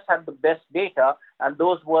US had the best data, and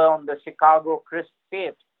those were on the Chicago CRSP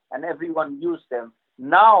tapes, and everyone used them.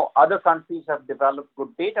 Now, other countries have developed good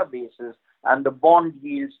databases, and the bond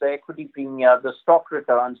yields, the equity premia, the stock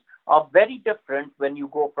returns are very different when you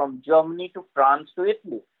go from Germany to France to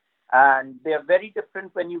Italy. And they're very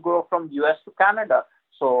different when you go from US to Canada.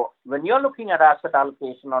 So when you're looking at asset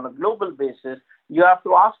allocation on a global basis, you have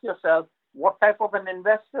to ask yourself, what type of an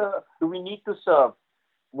investor do we need to serve?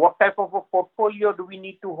 What type of a portfolio do we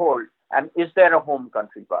need to hold? And is there a home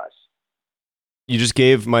country bias? You just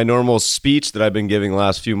gave my normal speech that I've been giving the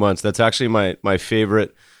last few months. That's actually my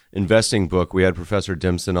favorite investing book. We had Professor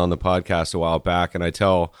Dimson on the podcast a while back, and I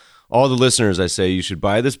tell all the listeners, I say, you should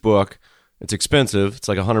buy this book. It's expensive. It's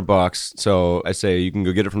like $100. So I say you can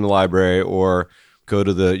go get it from the library or go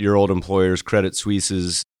to your old employer's, Credit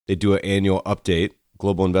Suisse's. They do an annual update,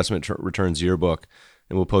 Global Investment Returns Yearbook,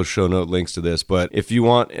 and we'll post show note links to this. But if you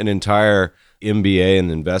want an entire MBA in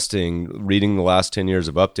investing, reading the last 10 years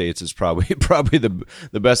of updates is probably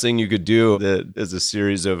the best thing you could do as a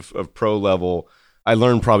series of pro level. I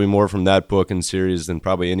learned probably more from that book and series than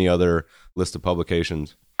probably any other list of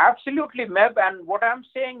publications. Absolutely, Meb. And what I'm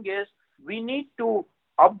saying is we need to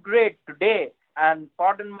upgrade today. And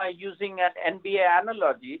pardon my using an NBA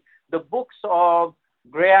analogy, the books of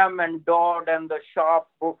Graham and Dodd and the Sharpe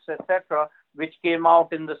books, etc., which came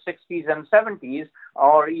out in the 60s and 70s,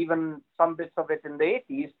 or even some bits of it in the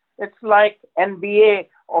 80s, it's like NBA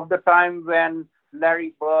of the time when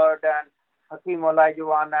Larry Bird and Hakeem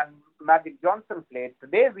Olajuwon and Magic Johnson played.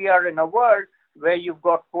 Today, we are in a world where you've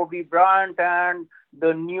got Kobe Bryant and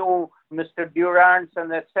the new Mr. Durant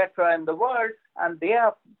and etc. in the world, and they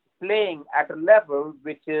are playing at a level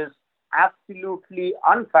which is absolutely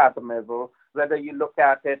unfathomable, whether you look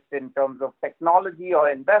at it in terms of technology or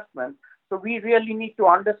investment. So we really need to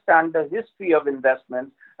understand the history of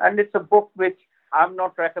investments, and it's a book which I'm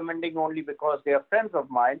not recommending only because they are friends of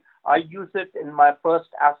mine. I use it in my first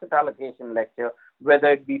asset allocation lecture,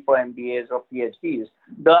 whether it be for MBAs or PhDs.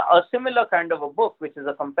 A similar kind of a book, which is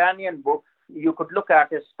a companion book, you could look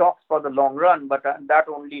at is Stocks for the Long Run, but that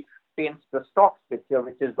only paints the stocks picture,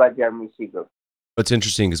 which is by Jeremy Siegel. It's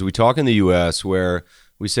interesting because we talk in the U.S. where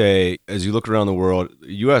we say, as you look around the world,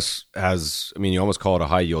 the U.S. has, you almost call it a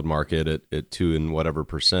high yield market at 2 and whatever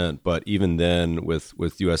percent. But even then with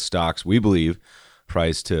U.S. stocks, we believe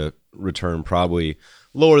price to return probably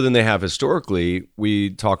lower than they have historically. We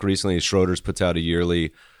talked recently, Schroders puts out a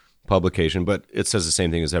yearly publication, but it says the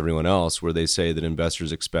same thing as everyone else, where they say that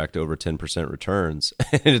investors expect over 10% returns.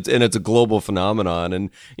 and it's a global phenomenon.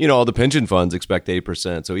 And, all the pension funds expect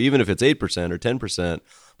 8%. So even if it's 8% or 10%,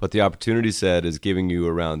 but the opportunity set is giving you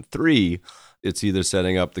around 3%, it's either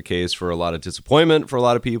setting up the case for a lot of disappointment for a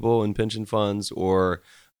lot of people in pension funds, or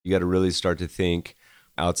you got to really start to think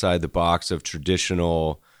outside the box of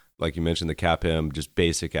traditional like you mentioned, the CAPM, just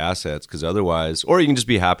basic assets, because otherwise, or you can just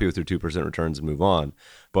be happy with your 2% returns and move on.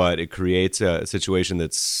 But it creates a situation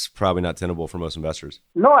that's probably not tenable for most investors.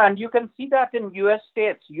 No, and you can see that in U.S.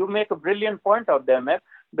 states. You make a brilliant point out there, Mick,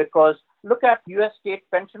 because look at U.S. state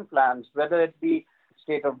pension plans, whether it be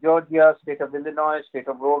state of Georgia, state of Illinois, state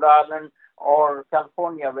of Rhode Island, or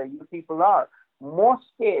California, where you people are. Most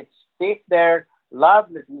states take their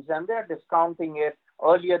liabilities and they're discounting it.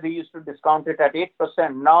 Earlier, they used to discount it at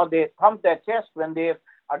 8%. Now they thump their chest when they've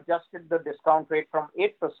adjusted the discount rate from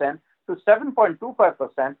 8% to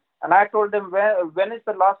 7.25%. And I told them, when is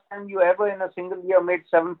the last time you ever in a single year made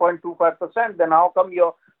 7.25%? Then how come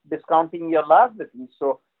you're discounting your liabilities?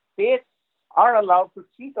 So states are allowed to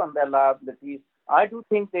cheat on their liabilities. I do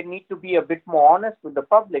think they need to be a bit more honest with the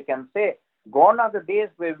public and say, gone are the days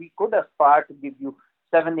where we could aspire to give you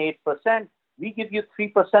 7, 8%. We give you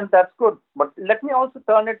 3%, that's good. But let me also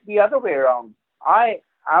turn it the other way around. I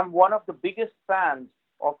am one of the biggest fans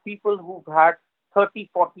of people who've had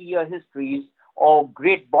 30, 40-year histories of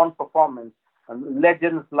great bond performance, and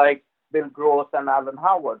legends like Bill Gross and Alan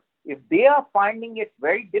Howard. If they are finding it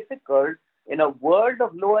very difficult in a world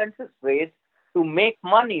of low interest rates to make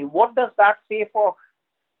money, what does that say for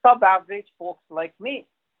sub-average folks like me?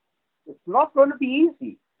 It's not going to be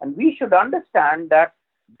easy. And we should understand that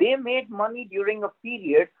they made money during a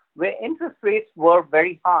period where interest rates were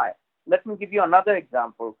very high. Let me give you another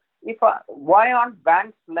example. Why aren't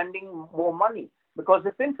banks lending more money? Because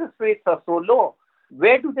if interest rates are so low,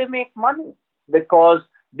 where do they make money? Because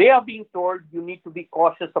they are being told you need to be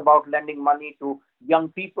cautious about lending money to young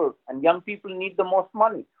people, and young people need the most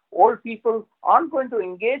money. Old people aren't going to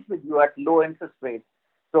engage with you at low interest rates.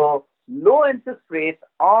 So low interest rates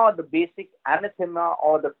are the basic anathema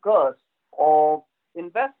or the curse of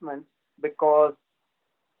investments, because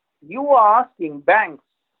you are asking banks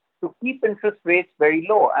to keep interest rates very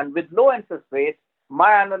low. And with low interest rates,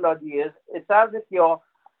 my analogy is it's as if you're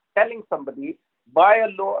telling somebody, buy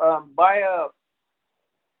a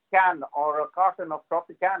can or a carton of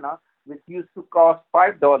Tropicana, which used to cost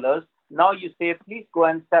 $5. Now you say, please go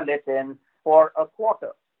and sell it in for a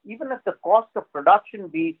quarter. Even if the cost of production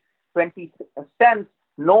be 20 cents,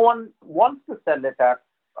 no one wants to sell it at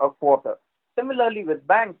a quarter. Similarly with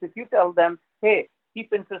banks, if you tell them, hey,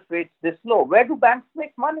 keep interest rates this low, where do banks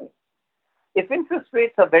make money? If interest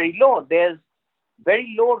rates are very low, there's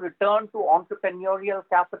very low return to entrepreneurial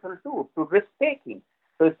capital too, to risk-taking.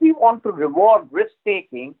 So if we want to reward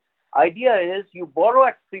risk-taking, idea is you borrow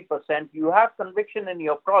at 3%, you have conviction in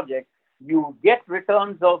your project, you get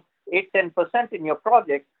returns of 8-10% in your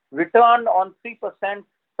project, return on 3%,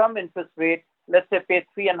 some interest rate, let's say pay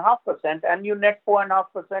 3.5%, and you net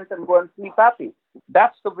 4.5% and go and sleep happy.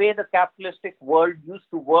 That's the way the capitalistic world used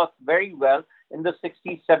to work very well in the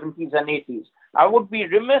 60s, 70s, and 80s. I would be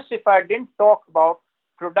remiss if I didn't talk about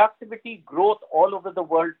productivity growth all over the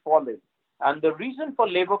world falling. And the reason for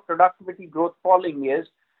labor productivity growth falling is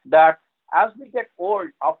that as we get old,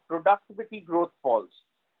 our productivity growth falls.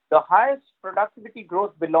 The highest productivity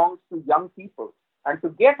growth belongs to young people. And to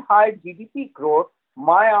get high GDP growth,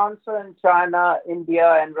 my answer in China,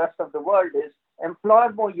 India, and rest of the world is employ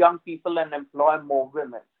more young people and employ more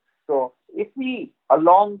women. So if we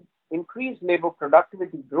increase labor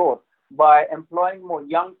productivity growth by employing more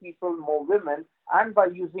young people, more women, and by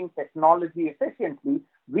using technology efficiently,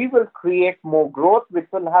 we will create more growth, which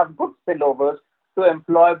will have good spillovers to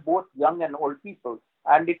employ both young and old people.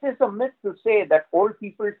 And it is a myth to say that old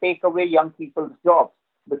people take away young people's jobs,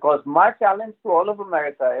 because my challenge to all of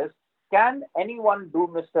America is, can anyone do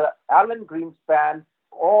Mr. Alan Greenspan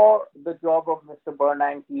or the job of Mr.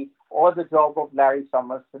 Bernanke or the job of Larry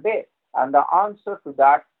Summers today? And the answer to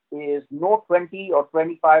that is no 20 or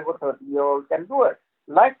 25 or 30-year-old can do it.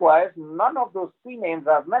 Likewise, none of those three names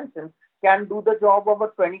I've mentioned can do the job of a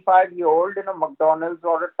 25-year-old in a McDonald's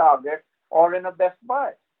or a Target or in a Best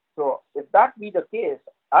Buy. So if that be the case,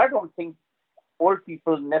 I don't think old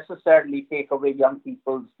people necessarily take away young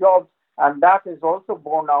people's jobs. And that is also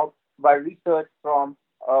borne out by research from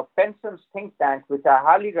pensions think tank, which I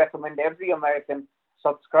highly recommend every American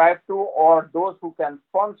subscribe to, or those who can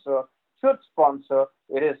sponsor should sponsor.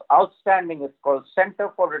 It is outstanding. It's called Center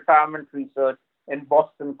for Retirement Research in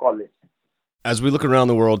Boston College. As we look around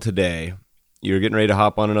the world today, you're getting ready to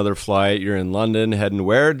hop on another flight. You're in London, heading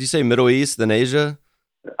where? Did you say Middle East, then Asia?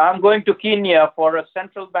 I'm going to Kenya for a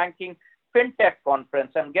central banking fintech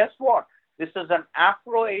conference. And guess what? This is an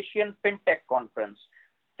Afro-Asian fintech conference.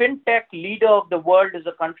 Fintech leader of the world is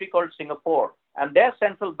a country called Singapore. And their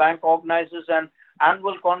central bank organizes an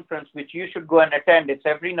annual conference, which you should go and attend. It's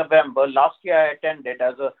every November. Last year I attended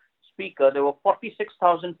as a speaker. There were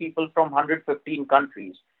 46,000 people from 115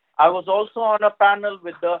 countries. I was also on a panel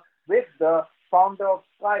with the founder of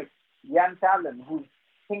Skype, Jan Talon, who's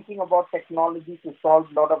thinking about technology to solve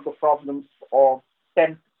a lot of the problems of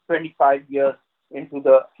 10, 25 years into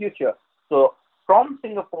the future. So from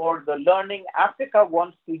Singapore, the learning, Africa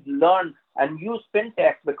wants to learn and use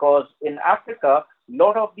fintech because in Africa, a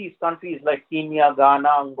lot of these countries like Kenya, Ghana,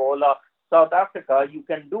 Angola, South Africa,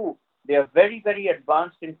 they are very, very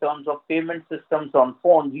advanced in terms of payment systems on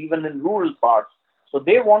phones, even in rural parts. So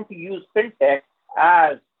they want to use fintech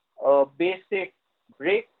as a basic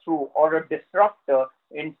breakthrough or a disruptor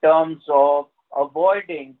in terms of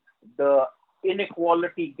avoiding the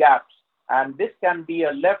inequality gaps. And this can be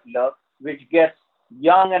a leveler which gets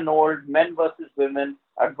young and old, men versus women,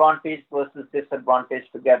 advantage versus disadvantage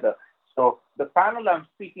together. So the panel I'm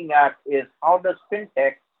speaking at is how does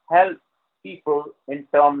fintech help people in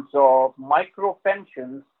terms of micro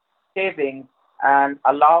pensions, savings, and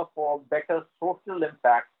allow for better social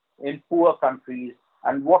impact in poor countries,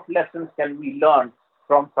 and what lessons can we learn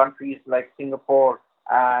from countries like Singapore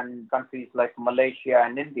and countries like Malaysia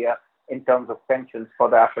and India in terms of pensions for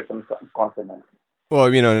the African continent. Well,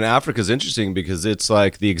 and Africa is interesting because it's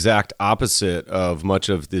like the exact opposite of much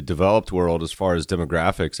of the developed world as far as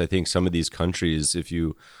demographics. I think some of these countries, if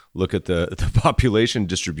you look at the population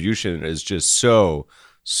distribution, is just so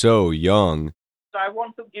young. I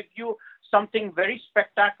want to give you something very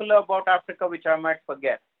spectacular about Africa, which I might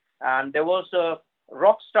forget. And there was a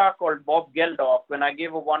rock star called Bob Geldof. When I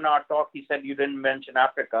gave a 1-hour talk, he said, "You didn't mention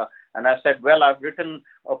Africa." And I said, "Well, I've written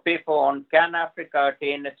a paper on can Africa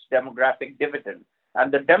attain its demographic dividend?"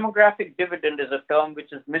 And the demographic dividend is a term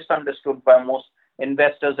which is misunderstood by most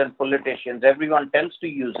investors and politicians. Everyone tends to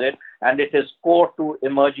use it, and it is core to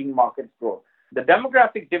emerging markets growth. The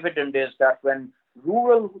demographic dividend is that when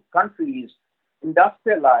rural countries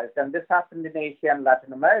industrialized, and this happened in Asia and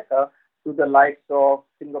Latin America, to the likes of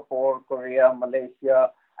Singapore, Korea,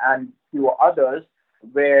 Malaysia, and few others,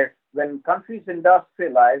 where when countries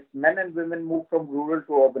industrialize, men and women move from rural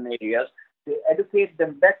to urban areas, they educate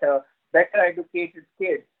them better educated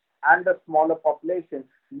kids and a smaller population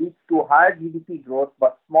leads to higher GDP growth,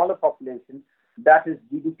 but smaller population, that is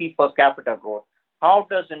GDP per capita growth. How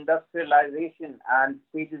does industrialization and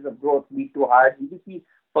stages of growth lead to higher GDP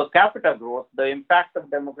per capita growth? The impact of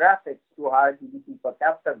demographics to higher GDP per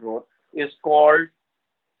capita growth is called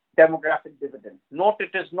demographic dividend. Note,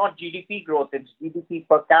 it is not GDP growth, it's GDP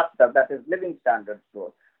per capita, that is living standards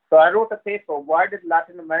growth. So I wrote a paper, why did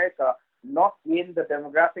Latin America not gain the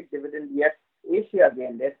demographic dividend yet Asia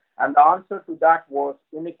gained it? And the answer to that was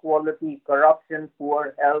inequality, corruption,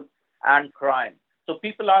 poor health, and crime. So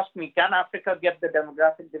people ask me, can Africa get the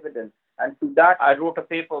demographic dividend? And to that, I wrote a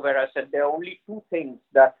paper where I said there are only two things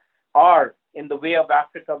that are in the way of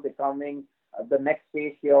Africa becoming the next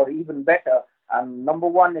Asia or even better. And number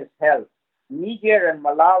one is health. Niger and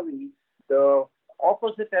Malawi, the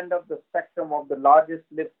opposite end of the spectrum of the longest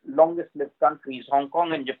lived countries, Hong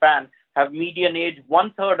Kong and Japan, have median age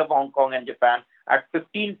 1/3 of Hong Kong and Japan at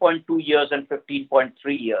 15.2 years and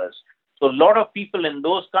 15.3 years. So a lot of people in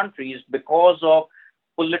those countries, because of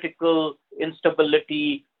political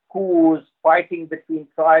instability, coups, fighting between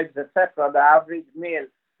tribes, etc., the average male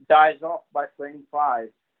dies off by 25.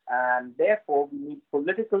 And therefore, we need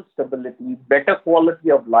political stability, better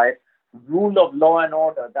quality of life, rule of law and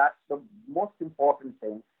order. That's the most important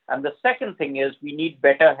thing. And the second thing is we need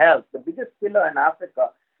better health. The biggest killer in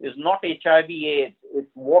Africa is not HIV/AIDS,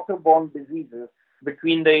 it's waterborne diseases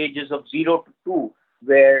between the ages of 0 to 2,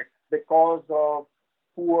 where because of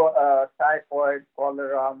poor typhoid,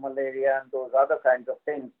 cholera, malaria, and those other kinds of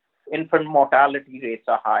things, infant mortality rates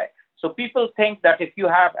are high. So people think that if you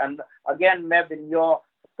have, and again, Meb, in your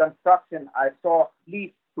construction, I saw at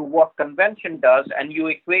least to what convention does, and you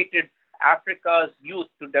equated Africa's youth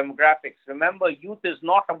to demographics. Remember, youth is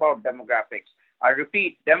not about demographics. I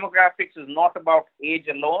repeat, demographics is not about age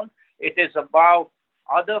alone. It is about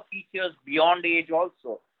other features beyond age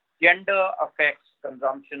also. Gender affects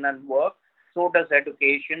consumption and work. So does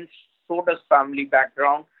education. So does family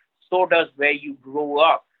background. So does where you grew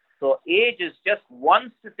up. So age is just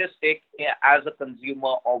one statistic as a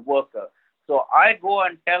consumer or worker. So I go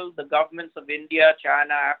and tell the governments of India,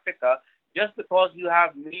 China, Africa, just because you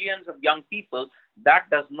have millions of young people, that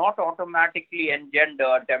does not automatically engender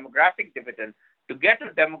a demographic dividend. To get a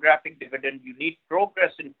demographic dividend, you need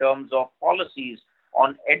progress in terms of policies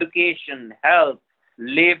on education, health,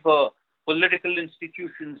 labor, political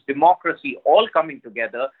institutions, democracy, all coming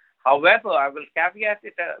together. However, I will caveat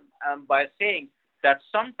it by saying that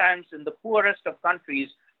sometimes in the poorest of countries,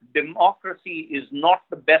 democracy is not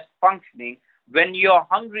the best functioning. When you're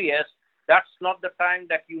hungriest, That's not the time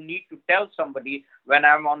that you need to tell somebody when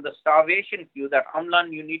I'm on the starvation queue that,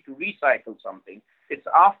 Amlan, you need to recycle something. It's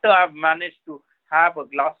after I've managed to have a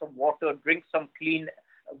glass of water, breathe some clean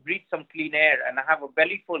air, and have a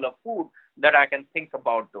belly full of food that I can think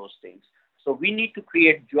about those things. So we need to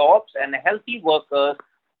create jobs, and healthy workers,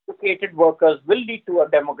 educated workers will lead to a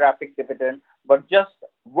demographic dividend, but just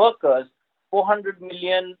workers, 400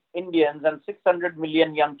 million Indians and 600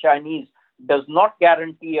 million young Chinese, does not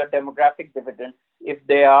guarantee a demographic dividend if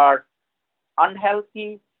they are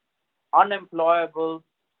unhealthy, unemployable,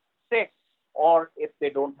 sick, or if they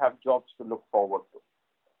don't have jobs to look forward to.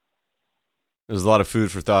 There's a lot of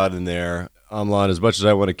food for thought in there. Amlan, as much as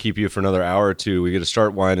I want to keep you for another hour or two, we got to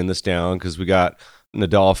start winding this down because we got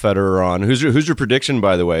Nadal, Federer on. Who's your prediction,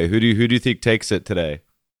 by the way? Who do you think takes it today?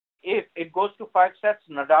 If it goes to 5 sets,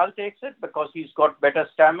 Nadal takes it because he's got better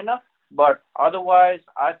stamina. But otherwise,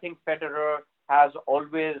 I think Federer has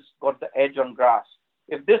always got the edge on grass.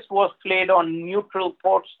 If this was played on neutral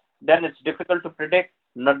courts, then it's difficult to predict.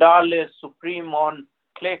 Nadal is supreme on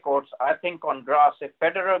clay courts. I think on grass, if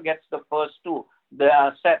Federer gets the first two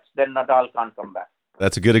sets, then Nadal can't come back.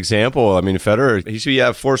 That's a good example. I mean, Federer, he should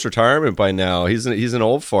have forced retirement by now. He's an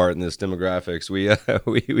old fart in this demographics.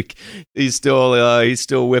 He's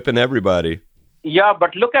still whipping everybody. Yeah,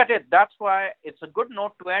 but look at it. That's why it's a good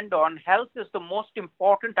note to end on. Health is the most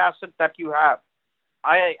important asset that you have.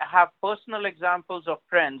 I have personal examples of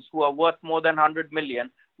friends who are worth more than 100 million,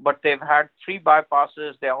 but they've had 3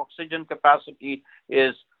 bypasses. Their oxygen capacity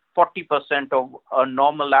is 40% of a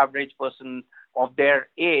normal average person of their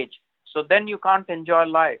age. So then you can't enjoy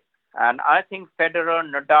life. And I think Federer,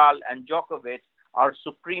 Nadal, and Djokovic are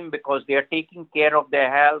supreme because they are taking care of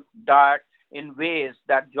their health, diet in ways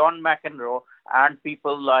that John McEnroe and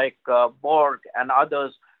people like Borg and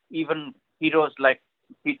others, even heroes like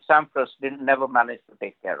Pete Sampras, never managed to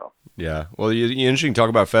take care of. Yeah. Well, you interesting to talk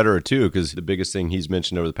about Federer, too, because the biggest thing he's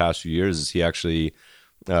mentioned over the past few years is he actually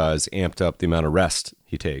has amped up the amount of rest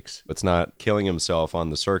he takes. It's not killing himself on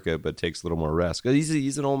the circuit, but takes a little more rest because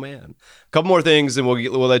he's an old man. A couple more things, and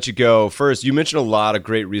we'll let you go. First, you mentioned a lot of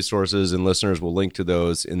great resources, and listeners will link to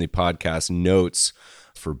those in the podcast notes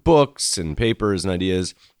for books and papers and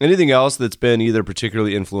ideas. Anything else that's been either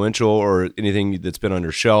particularly influential or anything that's been on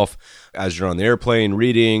your shelf as you're on the airplane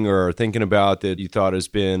reading or thinking about that you thought has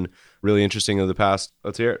been really interesting in the past?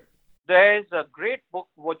 Let's hear it. There's a great book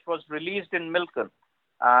which was released in Milken,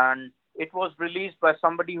 and it was released by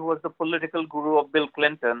somebody who was the political guru of Bill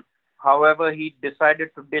Clinton. However, he decided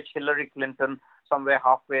to ditch Hillary Clinton somewhere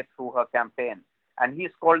halfway through her campaign. And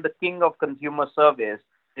he's called the king of consumer surveys.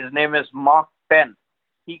 His name is Mark Penn.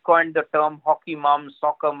 He coined the term hockey mom,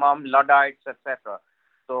 soccer mom, Luddites, etc.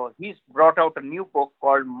 So he's brought out a new book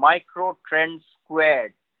called Micro Trends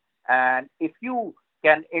Squared. And if you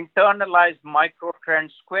can internalize Micro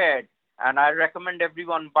Trends Squared, and I recommend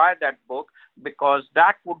everyone buy that book because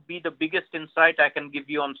that would be the biggest insight I can give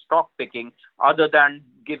you on stock picking, other than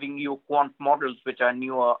giving you quant models, which I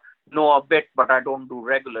know a bit, but I don't do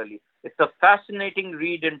regularly. It's a fascinating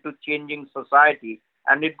read into changing society,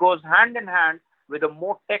 and it goes hand in hand with a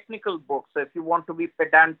more technical book. So if you want to be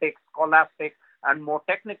pedantic, scholastic, and more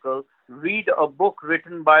technical, read a book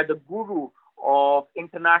written by the guru of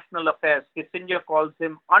international affairs. Kissinger calls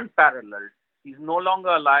him unparalleled. He's no longer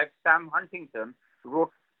alive. Sam Huntington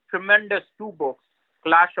wrote tremendous 2 books,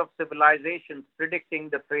 Clash of Civilizations, predicting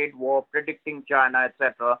the trade war, predicting China,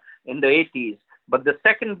 etc. in the 80s. But the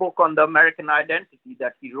second book on the American identity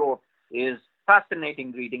that he wrote is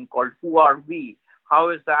fascinating reading, called Who Are We? How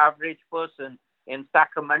is the average person in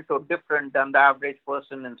Sacramento different than the average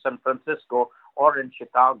person in San Francisco or in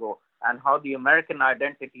Chicago, and how the American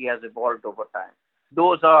identity has evolved over time.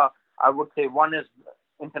 Those are, I would say, one is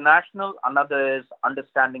international, another is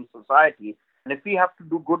understanding society. And if we have to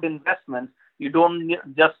do good investments, you don't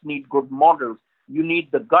just need good models. You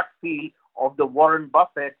need the gut feel of the Warren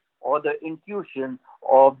Buffett or the intuition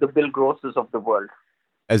of the Bill Grosses of the world.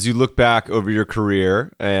 As you look back over your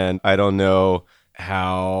career, and I don't know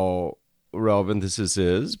how relevant this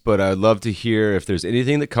is, but I'd love to hear if there's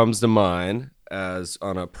anything that comes to mind as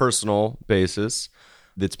on a personal basis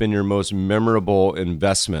that's been your most memorable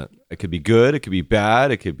investment. It could be good, it could be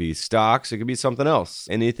bad, it could be stocks, it could be something else.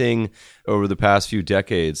 Anything over the past few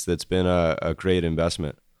decades that's been a great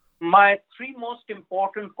investment. My 3 most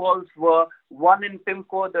important calls were, one in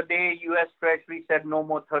PIMCO, the day U.S. Treasury said no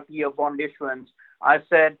more 30-year bond issuance. I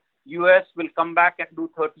said, U.S. will come back and do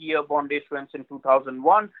 30-year bond issuance in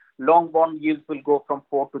 2001. Long bond yields will go from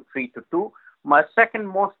 4 to 3 to 2. My second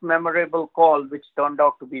most memorable call, which turned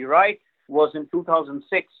out to be right, was in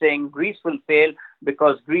 2006 saying Greece will fail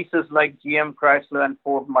because Greece is like GM, Chrysler, and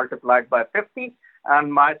Ford multiplied by 50.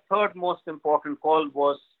 And my third most important call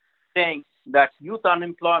was saying that youth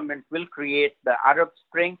unemployment will create the Arab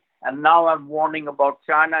Spring. And now I'm warning about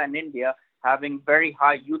China and India having very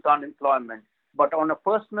high youth unemployment. But on a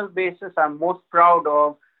personal basis, I'm most proud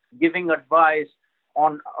of giving advice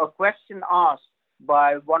on a question asked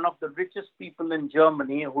by one of the richest people in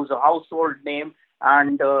Germany, who's a household name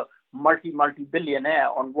and multi-billionaire,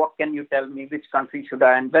 on what can you tell me, which country should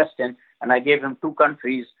I invest in? And I gave him 2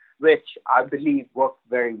 countries, which I believe worked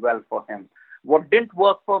very well for him. What didn't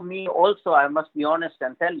work for me also, I must be honest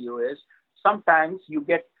and tell you, is sometimes you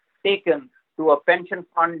get taken to a pension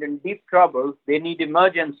fund in deep trouble. They need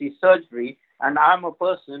emergency surgery. And I'm a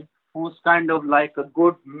person who's kind of like a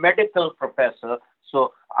good medical professor.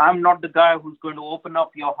 So I'm not the guy who's going to open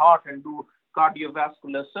up your heart and do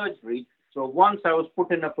cardiovascular surgery. So once I was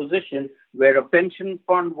put in a position where a pension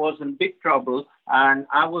fund was in big trouble and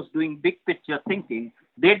I was doing big picture thinking,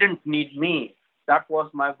 they didn't need me. That was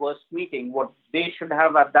my worst meeting. What they should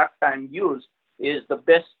have at that time used is the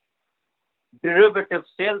best derivative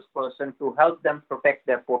salesperson to help them protect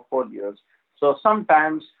their portfolios. So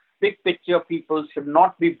sometimes big picture people should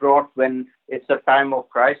not be brought when it's a time of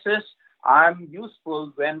crisis. I'm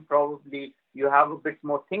useful when probably you have a bit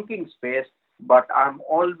more thinking space, but I'm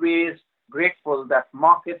always grateful that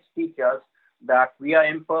markets teach us that we are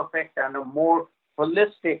imperfect, and a more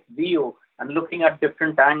holistic view and looking at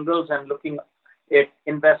different angles and looking at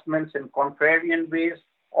investments in contrarian ways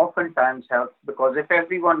oftentimes helps, because if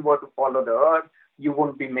everyone were to follow the herd, you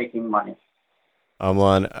wouldn't be making money.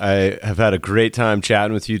 Amlan, I have had a great time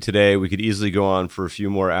chatting with you today. We could easily go on for a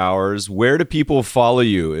few more hours. Where do people follow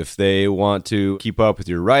you if they want to keep up with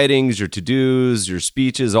your writings, your to-dos, your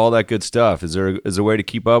speeches, all that good stuff? Is there a way to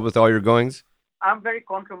keep up with all your goings? I'm very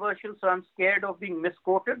controversial, so I'm scared of being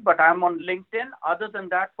misquoted, but I'm on LinkedIn. Other than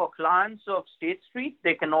that, for clients of State Street,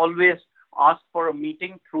 they can always ask for a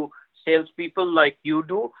meeting through salespeople like you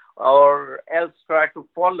do, or else try to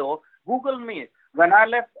follow. Google me. When I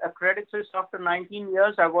left Credit Suisse after 19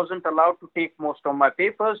 years, I wasn't allowed to take most of my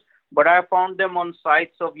papers, but I found them on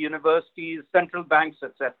sites of universities, central banks,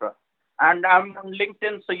 etc. And I'm on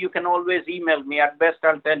LinkedIn, so you can always email me. At best,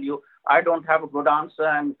 I'll tell you I don't have a good answer,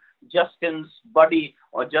 and Justin's buddy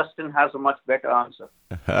or Justin has a much better answer.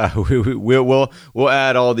 We'll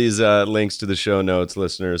add all these links to the show notes,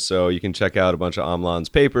 listeners, so you can check out a bunch of Amlan's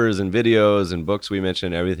papers and videos and books we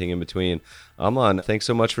mentioned, everything in between. Amlan, thanks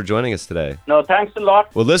so much for joining us today. No, thanks a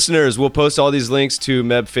lot. Well, listeners, we'll post all these links to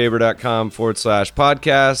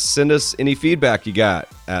mebfaber.com/podcast. Send us any feedback you got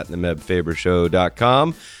at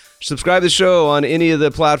themebfabershow.com. Subscribe to the show on any of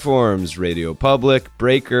the platforms, Radio Public,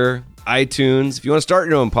 Breaker, iTunes. If you want to start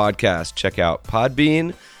your own podcast, check out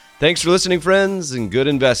Podbean. Thanks for listening, friends, and good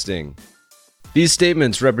investing. These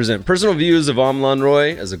statements represent personal views of Amlan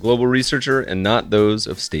Roy as a global researcher and not those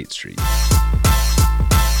of State Street.